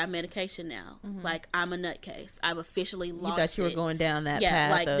 I've got medication now. Like, I'm a nutcase. I've officially lost it. You thought you were going down that path. Yeah,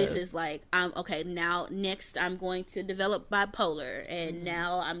 like, this is like, I'm, okay, now, next, I'm going to develop bipolar, and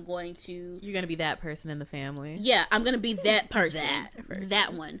now I'm going to... You're going to be that person in the family. Yeah, I'm going to be that person.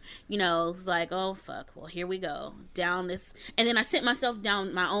 That one. You know, it's like, oh, fuck, well, here we go. Down this... And then I sent myself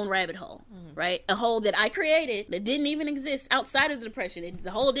down my own rabbit hole, right? A hole that I created that didn't even exist outside of the depression. The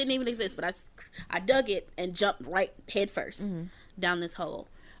hole didn't even exist, but I dug it and jumped right head first down this hole.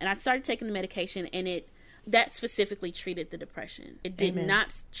 And I started taking the medication, and that specifically treated the depression. It did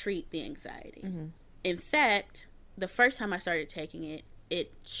not treat the anxiety. In fact, the first time I started taking it,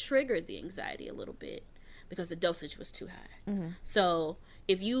 it triggered the anxiety a little bit because the dosage was too high. So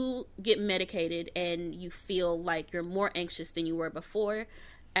if you get medicated and you feel like you're more anxious than you were before,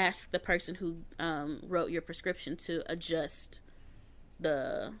 ask the person who wrote your prescription to adjust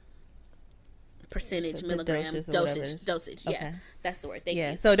the percentage, milligrams, dosage. Yeah, okay. That's the word. Thank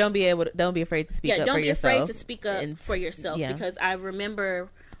you. So don't be afraid to speak up for yourself. Don't be afraid to speak up for yourself, because I remember,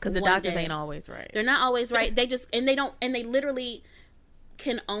 because the doctors ain't always right. They're not always right. They just, and they literally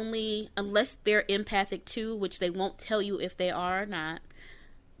can only, unless they're empathic too, which they won't tell you if they are or not.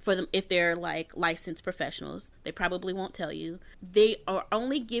 For them, if they're like licensed professionals, they probably won't tell you. They are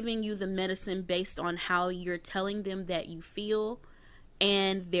only giving you the medicine based on how you're telling them that you feel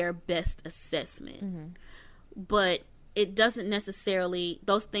and their best assessment. But it doesn't necessarily,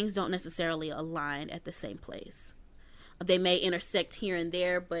 those things don't necessarily align at the same place. They may intersect here and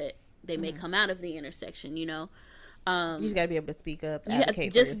there, but they may come out of the intersection, you know. You just got to be able to speak up,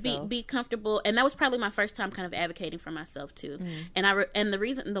 advocate for yourself. Just be comfortable. And that was probably my first time kind of advocating for myself too. And the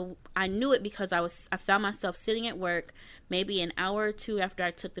reason I knew it because I found myself sitting at work maybe an hour or two after I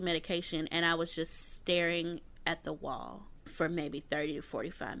took the medication, and I was just staring at the wall for maybe 30 to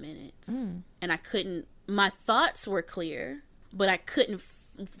 45 minutes. And I couldn't, my thoughts were clear, but I couldn't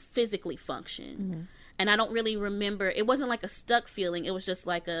physically function. And I don't really remember, it wasn't like a stuck feeling. It was just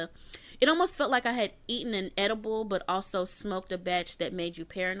like it almost felt like I had eaten an edible, but also smoked a batch that made you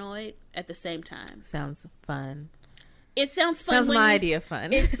paranoid at the same time. Sounds fun. It sounds fun. Sounds my idea of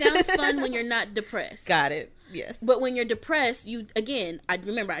fun. It sounds fun when you're not depressed. Got it. Yes. But when you're depressed, I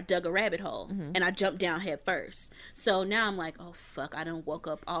remember I dug a rabbit hole and I jumped down head first. So now I'm like, oh fuck, I done woke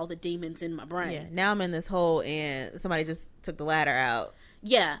up all the demons in my brain. Yeah. Now I'm in this hole and somebody just took the ladder out.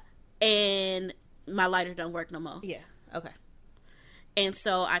 Yeah. And my lighter don't work no more. Yeah. Okay. And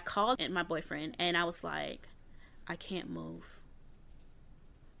so I called my boyfriend and I was like, I can't move.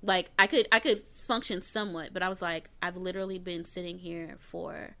 Like I could function somewhat, but I was like, I've literally been sitting here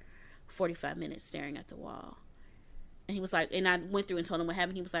for 45 minutes staring at the wall. And he was like, and I went through and told him what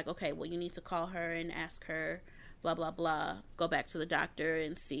happened. He was like, okay, well, you need to call her and ask her, blah, blah, blah. Go back to the doctor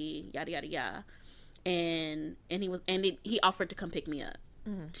and see, yada, yada, yada. And he offered to come pick me up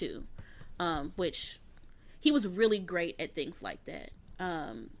too. Which he was really great at things like that.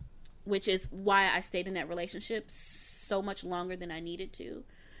 Which is why I stayed in that relationship so much longer than I needed to.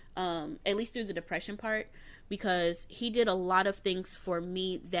 At least through the depression part, because he did a lot of things for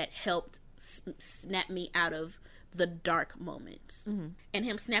me that helped snap me out of the dark moments. And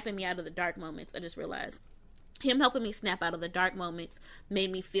him snapping me out of the dark moments, I just realized him helping me snap out of the dark moments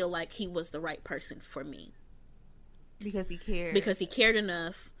made me feel like he was the right person for me. Because he cared. Because he cared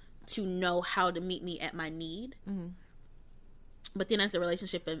enough to know how to meet me at my need. But then as the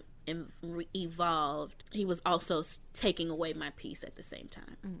relationship evolved, he was also taking away my peace at the same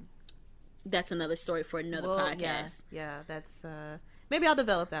time. That's another story for another podcast. Yeah, that's maybe I'll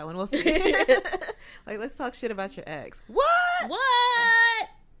develop that one. We'll see. Like, let's talk shit about your ex. What?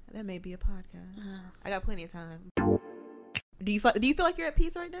 That may be a podcast. I got plenty of time. Do you feel like you're at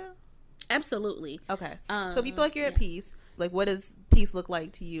peace right now? Absolutely. Okay. So if you feel like you're at peace, like, what does peace look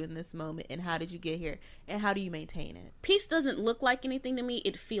like to you in this moment, and how did you get here, and how do you maintain it? Peace doesn't look like anything to me.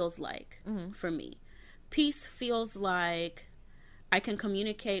 It feels like for me. Peace feels like I can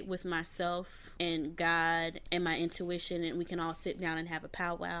communicate with myself and God and my intuition, and we can all sit down and have a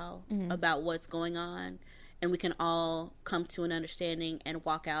powwow about what's going on, and we can all come to an understanding and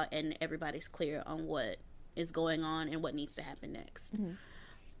walk out, and everybody's clear on what is going on and what needs to happen next.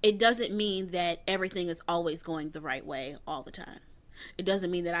 It doesn't mean that everything is always going the right way all the time. It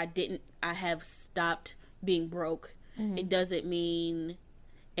doesn't mean that I have stopped being broke. It doesn't mean,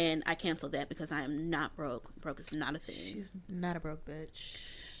 and I cancel that because I am not broke. Broke is not a thing. She's not a broke bitch.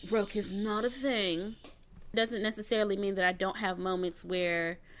 Broke is not a thing. It doesn't necessarily mean that I don't have moments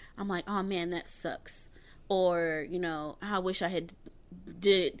where I'm like, oh man, that sucks. Or, I wish I had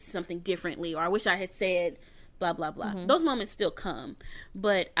did something differently. Or I wish I had said blah, blah, blah. Those moments still come,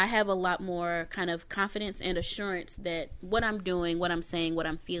 but I have a lot more kind of confidence and assurance that what I'm doing, what I'm saying, what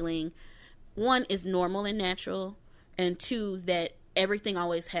I'm feeling, one, is normal and natural, and two, that everything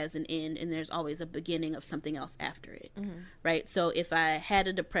always has an end and there's always a beginning of something else after it, right? So if I had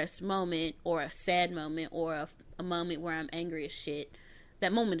a depressed moment or a sad moment or a moment where I'm angry as shit,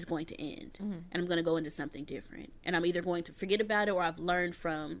 that moment is going to end, and I'm going to go into something different, and I'm either going to forget about it or I've learned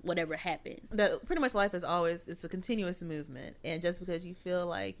from whatever happened. Pretty much life is always, it's a continuous movement, and just because you feel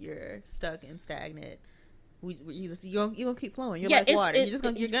like you're stuck and stagnant, you're gonna keep flowing. You're like water. You're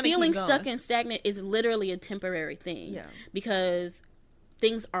gonna feeling keep going. Stuck and stagnant is literally a temporary thing. Yeah. Because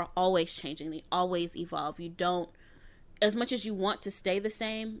things are always changing. They always evolve. You don't, as much as you want to stay the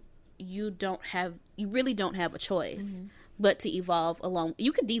same, you really don't have a choice but to evolve along.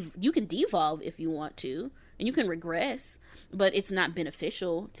 You can devolve if you want to, and you can regress, but it's not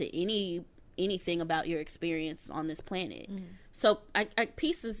beneficial to anything about your experience on this planet. So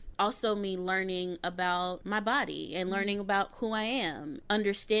peace is also me learning about my body and learning about who I am,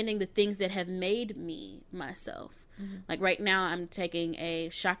 understanding the things that have made me myself. Like right now I'm taking a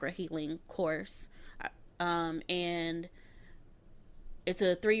chakra healing course, and it's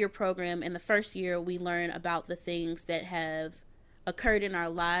a 3-year program. In the first year we learn about the things that have occurred in our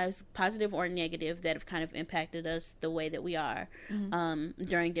lives, positive or negative, that have kind of impacted us the way that we are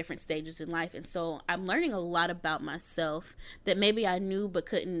during different stages in life. And so I'm learning a lot about myself that maybe I knew but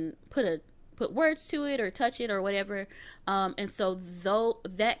couldn't put words to it or touch it or whatever. And so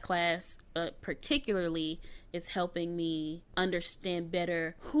that class particularly is helping me understand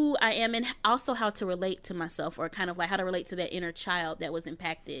better who I am and also how to relate to myself, or kind of like how to relate to that inner child that was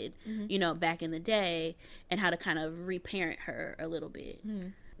impacted, back in the day, and how to kind of reparent her a little bit.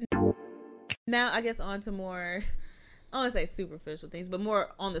 Now I guess on to more, I don't want to say superficial things, but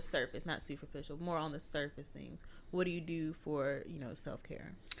more on the surface, not superficial, more on the surface things. What do you do for,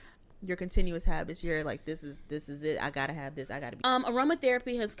 self-care? Your continuous habits, you're like, this is it, I gotta have this, I gotta be.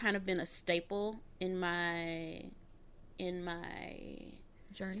 Aromatherapy has kind of been a staple in my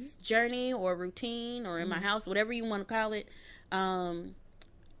journey or routine, or in my house, whatever you want to call it.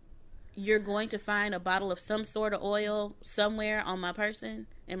 You're going to find a bottle of some sort of oil somewhere on my person,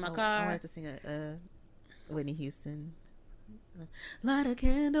 in my car. I wanted to sing a Whitney Houston, light a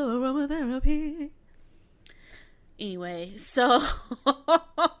candle, aromatherapy. Anyway, so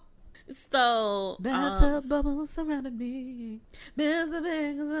bathtub bubbles surrounded me, Mr.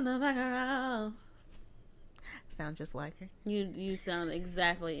 Biggs in the background. Sound just like her. You sound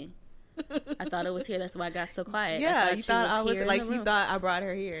exactly. I thought it was here. That's why I got so quiet. Yeah, you thought I was like, you thought I brought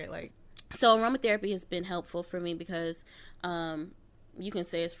her here. Like, so aromatherapy has been helpful for me because you can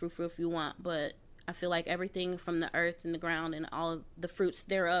say it's frou-frou if you want, but I feel like everything from the earth and the ground and all of the fruits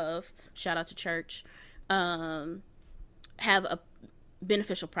thereof, shout out to church, have a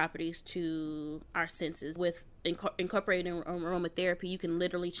beneficial properties to our senses. With incorporating aromatherapy, you can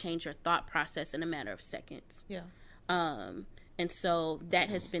literally change your thought process in a matter of seconds. Yeah. And so that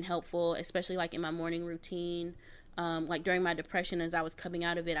has been helpful, especially like in my morning routine. Like during my depression, as I was coming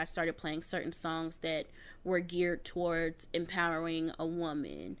out of it, I started playing certain songs that were geared towards empowering a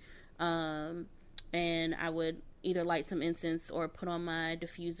woman. And I would either light some incense or put on my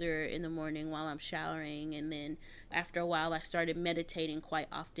diffuser in the morning while I'm showering. And then after a while, I started meditating quite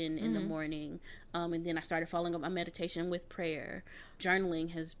often in the morning. And then I started following up my meditation with prayer.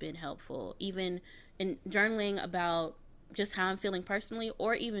 Journaling has been helpful, even in journaling about just how I'm feeling personally,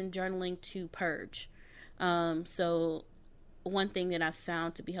 or even journaling to purge. So one thing that I've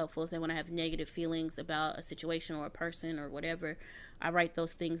found to be helpful is that when I have negative feelings about a situation or a person or whatever, I write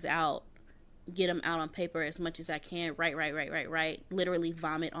those things out, get them out on paper as much as I can. Write. Literally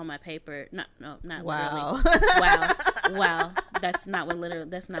vomit on my paper. Not wow. Literally. Wow. That's not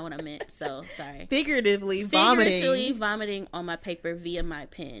what I meant. So sorry. Figuratively vomiting on my paper via my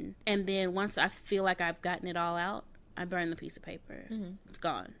pen. And then once I feel like I've gotten it all out, I burn the piece of paper. It's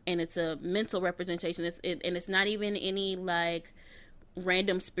gone. And it's a mental representation. And it's not even any like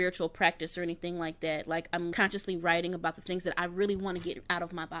random spiritual practice or anything like that. Like, I'm consciously writing about the things that I really want to get out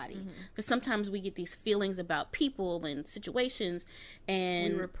of my body, because sometimes we get these feelings about people and situations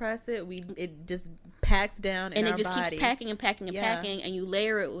and we repress it. It just packs down in our body, and it just keeps packing and packing, and you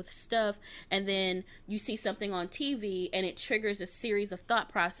layer it with stuff, and then you see something on TV and it triggers a series of thought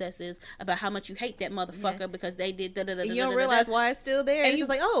processes about how much you hate that motherfucker because they did da da da. You don't realize why it's still there, and it's just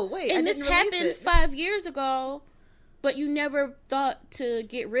like, oh wait, and this happened 5 years ago. but you never thought to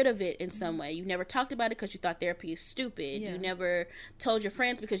get rid of it in some way. You never talked about it because you thought therapy is stupid. You never told your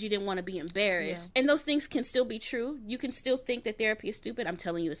friends because you didn't want to be embarrassed. And those things can still be true. You can still think that therapy is stupid. I'm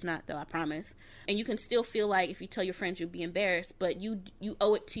telling you it's not, though, I promise. And you can still feel like if you tell your friends you'll be embarrassed, but you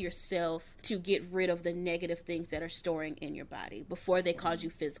owe it to yourself to get rid of the negative things that are storing in your body before they cause you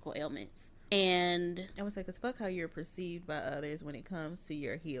physical ailments. And I would say, because fuck how you're perceived by others when it comes to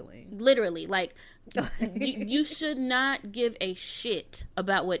your healing. Literally, like, you should not give a shit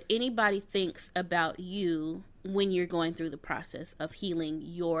about what anybody thinks about you when you're going through the process of healing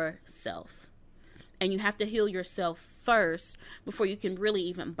yourself. And you have to heal yourself first before you can really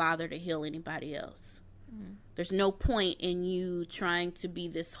even bother to heal anybody else. There's no point in you trying to be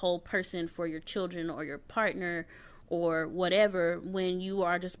this whole person for your children or your partner or whatever when you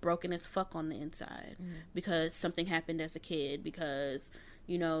are just broken as fuck on the inside because something happened as a kid, because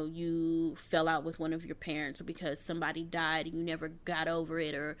you fell out with one of your parents, or because somebody died and you never got over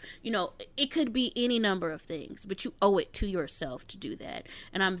it, or it could be any number of things, but you owe it to yourself to do that.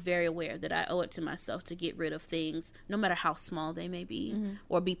 And I'm very aware that I owe it to myself to get rid of things, no matter how small they may be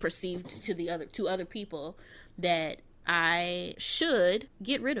or be perceived to other people, that I should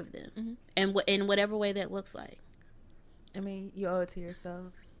get rid of them and in whatever way that looks like. I mean, you owe it to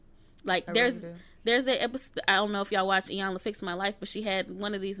yourself. Like, there's that episode, I don't know if y'all watch Iyanla Fix My Life, but she had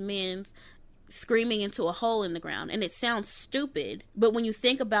one of these men screaming into a hole in the ground. And it sounds stupid, but when you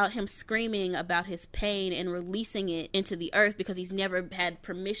think about him screaming about his pain and releasing it into the earth, because he's never had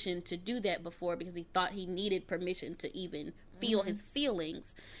permission to do that before, because he thought he needed permission to even feel his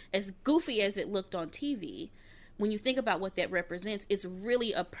feelings, as goofy as it looked on TV, when you think about what that represents, it's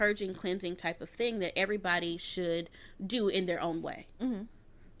really a purging, cleansing type of thing that everybody should do in their own way.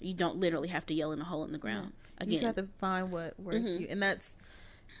 You don't literally have to yell in a hole in the ground. Again, you just have to find what works for you. And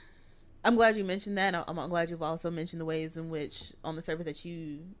I'm glad you mentioned that. I'm glad you've also mentioned the ways in which, on the surface, that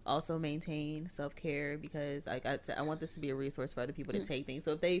you also maintain self-care, because, like I said, I want this to be a resource for other people to take things.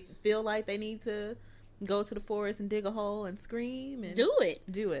 So if they feel like they need to go to the forest and dig a hole and scream, and do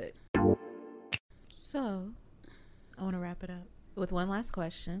it. So I want to wrap it up with one last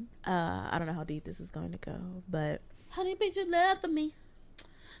question. I don't know how deep this is going to go, but how deep is your love for me?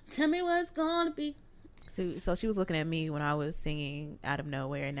 Tell me what it's going to be. So she was looking at me when I was singing Out of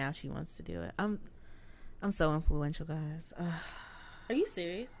Nowhere, and now she wants to do it. I'm so influential, guys. Are you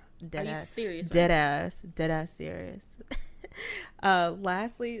serious? Dead ass serious? Dead ass serious.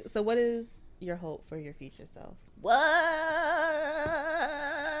 Lastly, so what is your hope for your future self? What?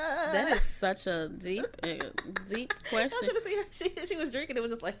 That is such a deep question. I should have seen her. She was drinking. It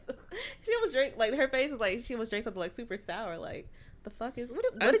was just like she almost drank. Like, her face is like she almost drank something like super sour. Like, the fuck is what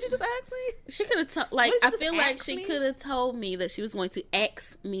did you just ask me? She could have I feel like she could have told me that she was going to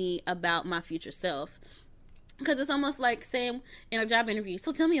ask me about my future self. Because it's almost like saying in a job interview,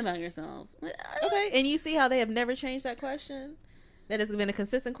 so tell me about yourself. Okay, and you see how they have never changed that question? That has been a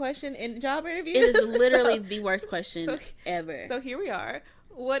consistent question in job interviews. It is literally the worst question ever. So here we are.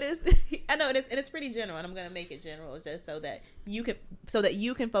 What is? I know, and it's pretty general, and I'm gonna make it general just so that you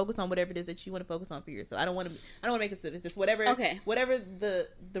can focus on whatever it is that you want to focus on for yourself. I don't want to make it specific. It's just whatever. Okay. Whatever the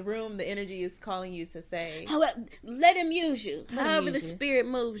room, the energy is calling you to say. Let him use you. However the spirit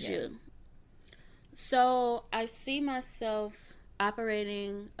moves you. So I see myself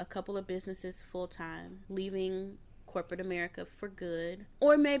operating a couple of businesses full time, leaving corporate America for good,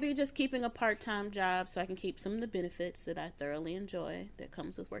 or maybe just keeping a part-time job so I can keep some of the benefits that I thoroughly enjoy that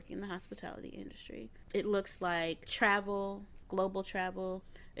comes with working in the hospitality industry. It looks like travel, global travel.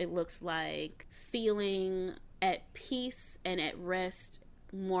 It looks like feeling at peace and at rest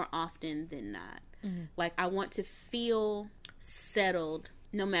more often than not. Like, I want to feel settled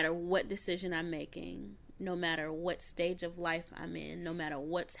no matter what decision I'm making, no matter what stage of life I'm in, no matter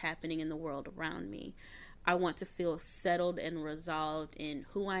what's happening in the world around me. I want to feel settled and resolved in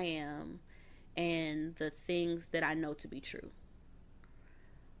who I am and the things that I know to be true.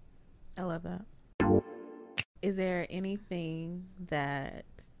 I love that. Is there anything that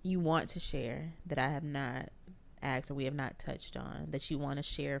you want to share that I have not asked or we have not touched on that you want to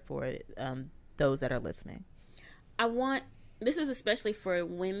share for those that are listening? This is especially for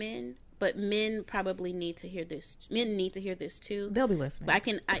women, but men probably need to hear this. Men need to hear this too. They'll be listening. But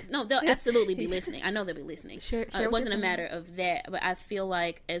they'll absolutely be listening. I know they'll be listening. Share it wasn't a matter of that, but I feel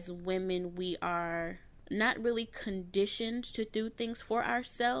like as women, we are not really conditioned to do things for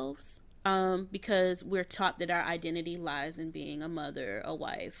ourselves, because we're taught that our identity lies in being a mother, a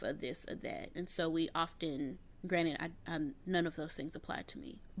wife, a this, a that. And so we often, granted, none of those things apply to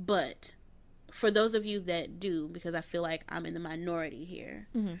me. But for those of you that do, because I feel like I'm in the minority here,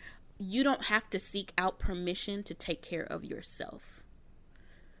 you don't have to seek out permission to take care of yourself.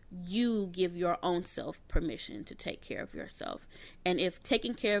 You give your own self permission to take care of yourself. And if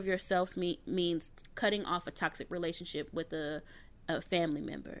taking care of yourself means cutting off a toxic relationship with a family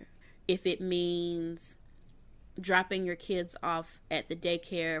member, if it means dropping your kids off at the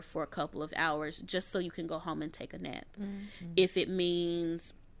daycare for a couple of hours just so you can go home and take a nap, if it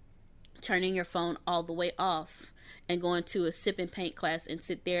means turning your phone all the way off and going to a sip and paint class and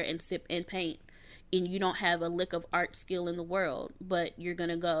sit there and sip and paint, and you don't have a lick of art skill in the world, but you're going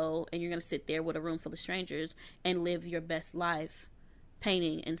to go and you're going to sit there with a room full of strangers and live your best life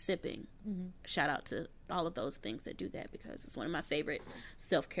painting and sipping. Shout out to all of those things that do that, because it's one of my favorite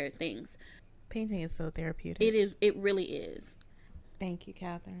self-care things. Painting is so therapeutic. It is. It really is. Thank you,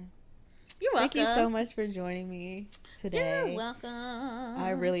 Catherine. You're welcome. Thank you so much for joining me today. You're welcome.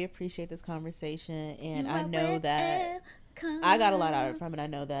 I really appreciate this conversation, and I know that I got a lot out of it from it. I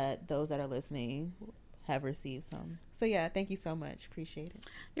know that those that are listening have received some. So yeah, thank you so much. Appreciate it.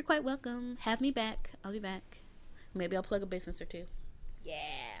 You're quite welcome. Have me back. I'll be back. Maybe I'll plug a business or two.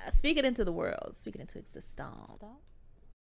 Yeah. Speak it into the world. Speak it into existence.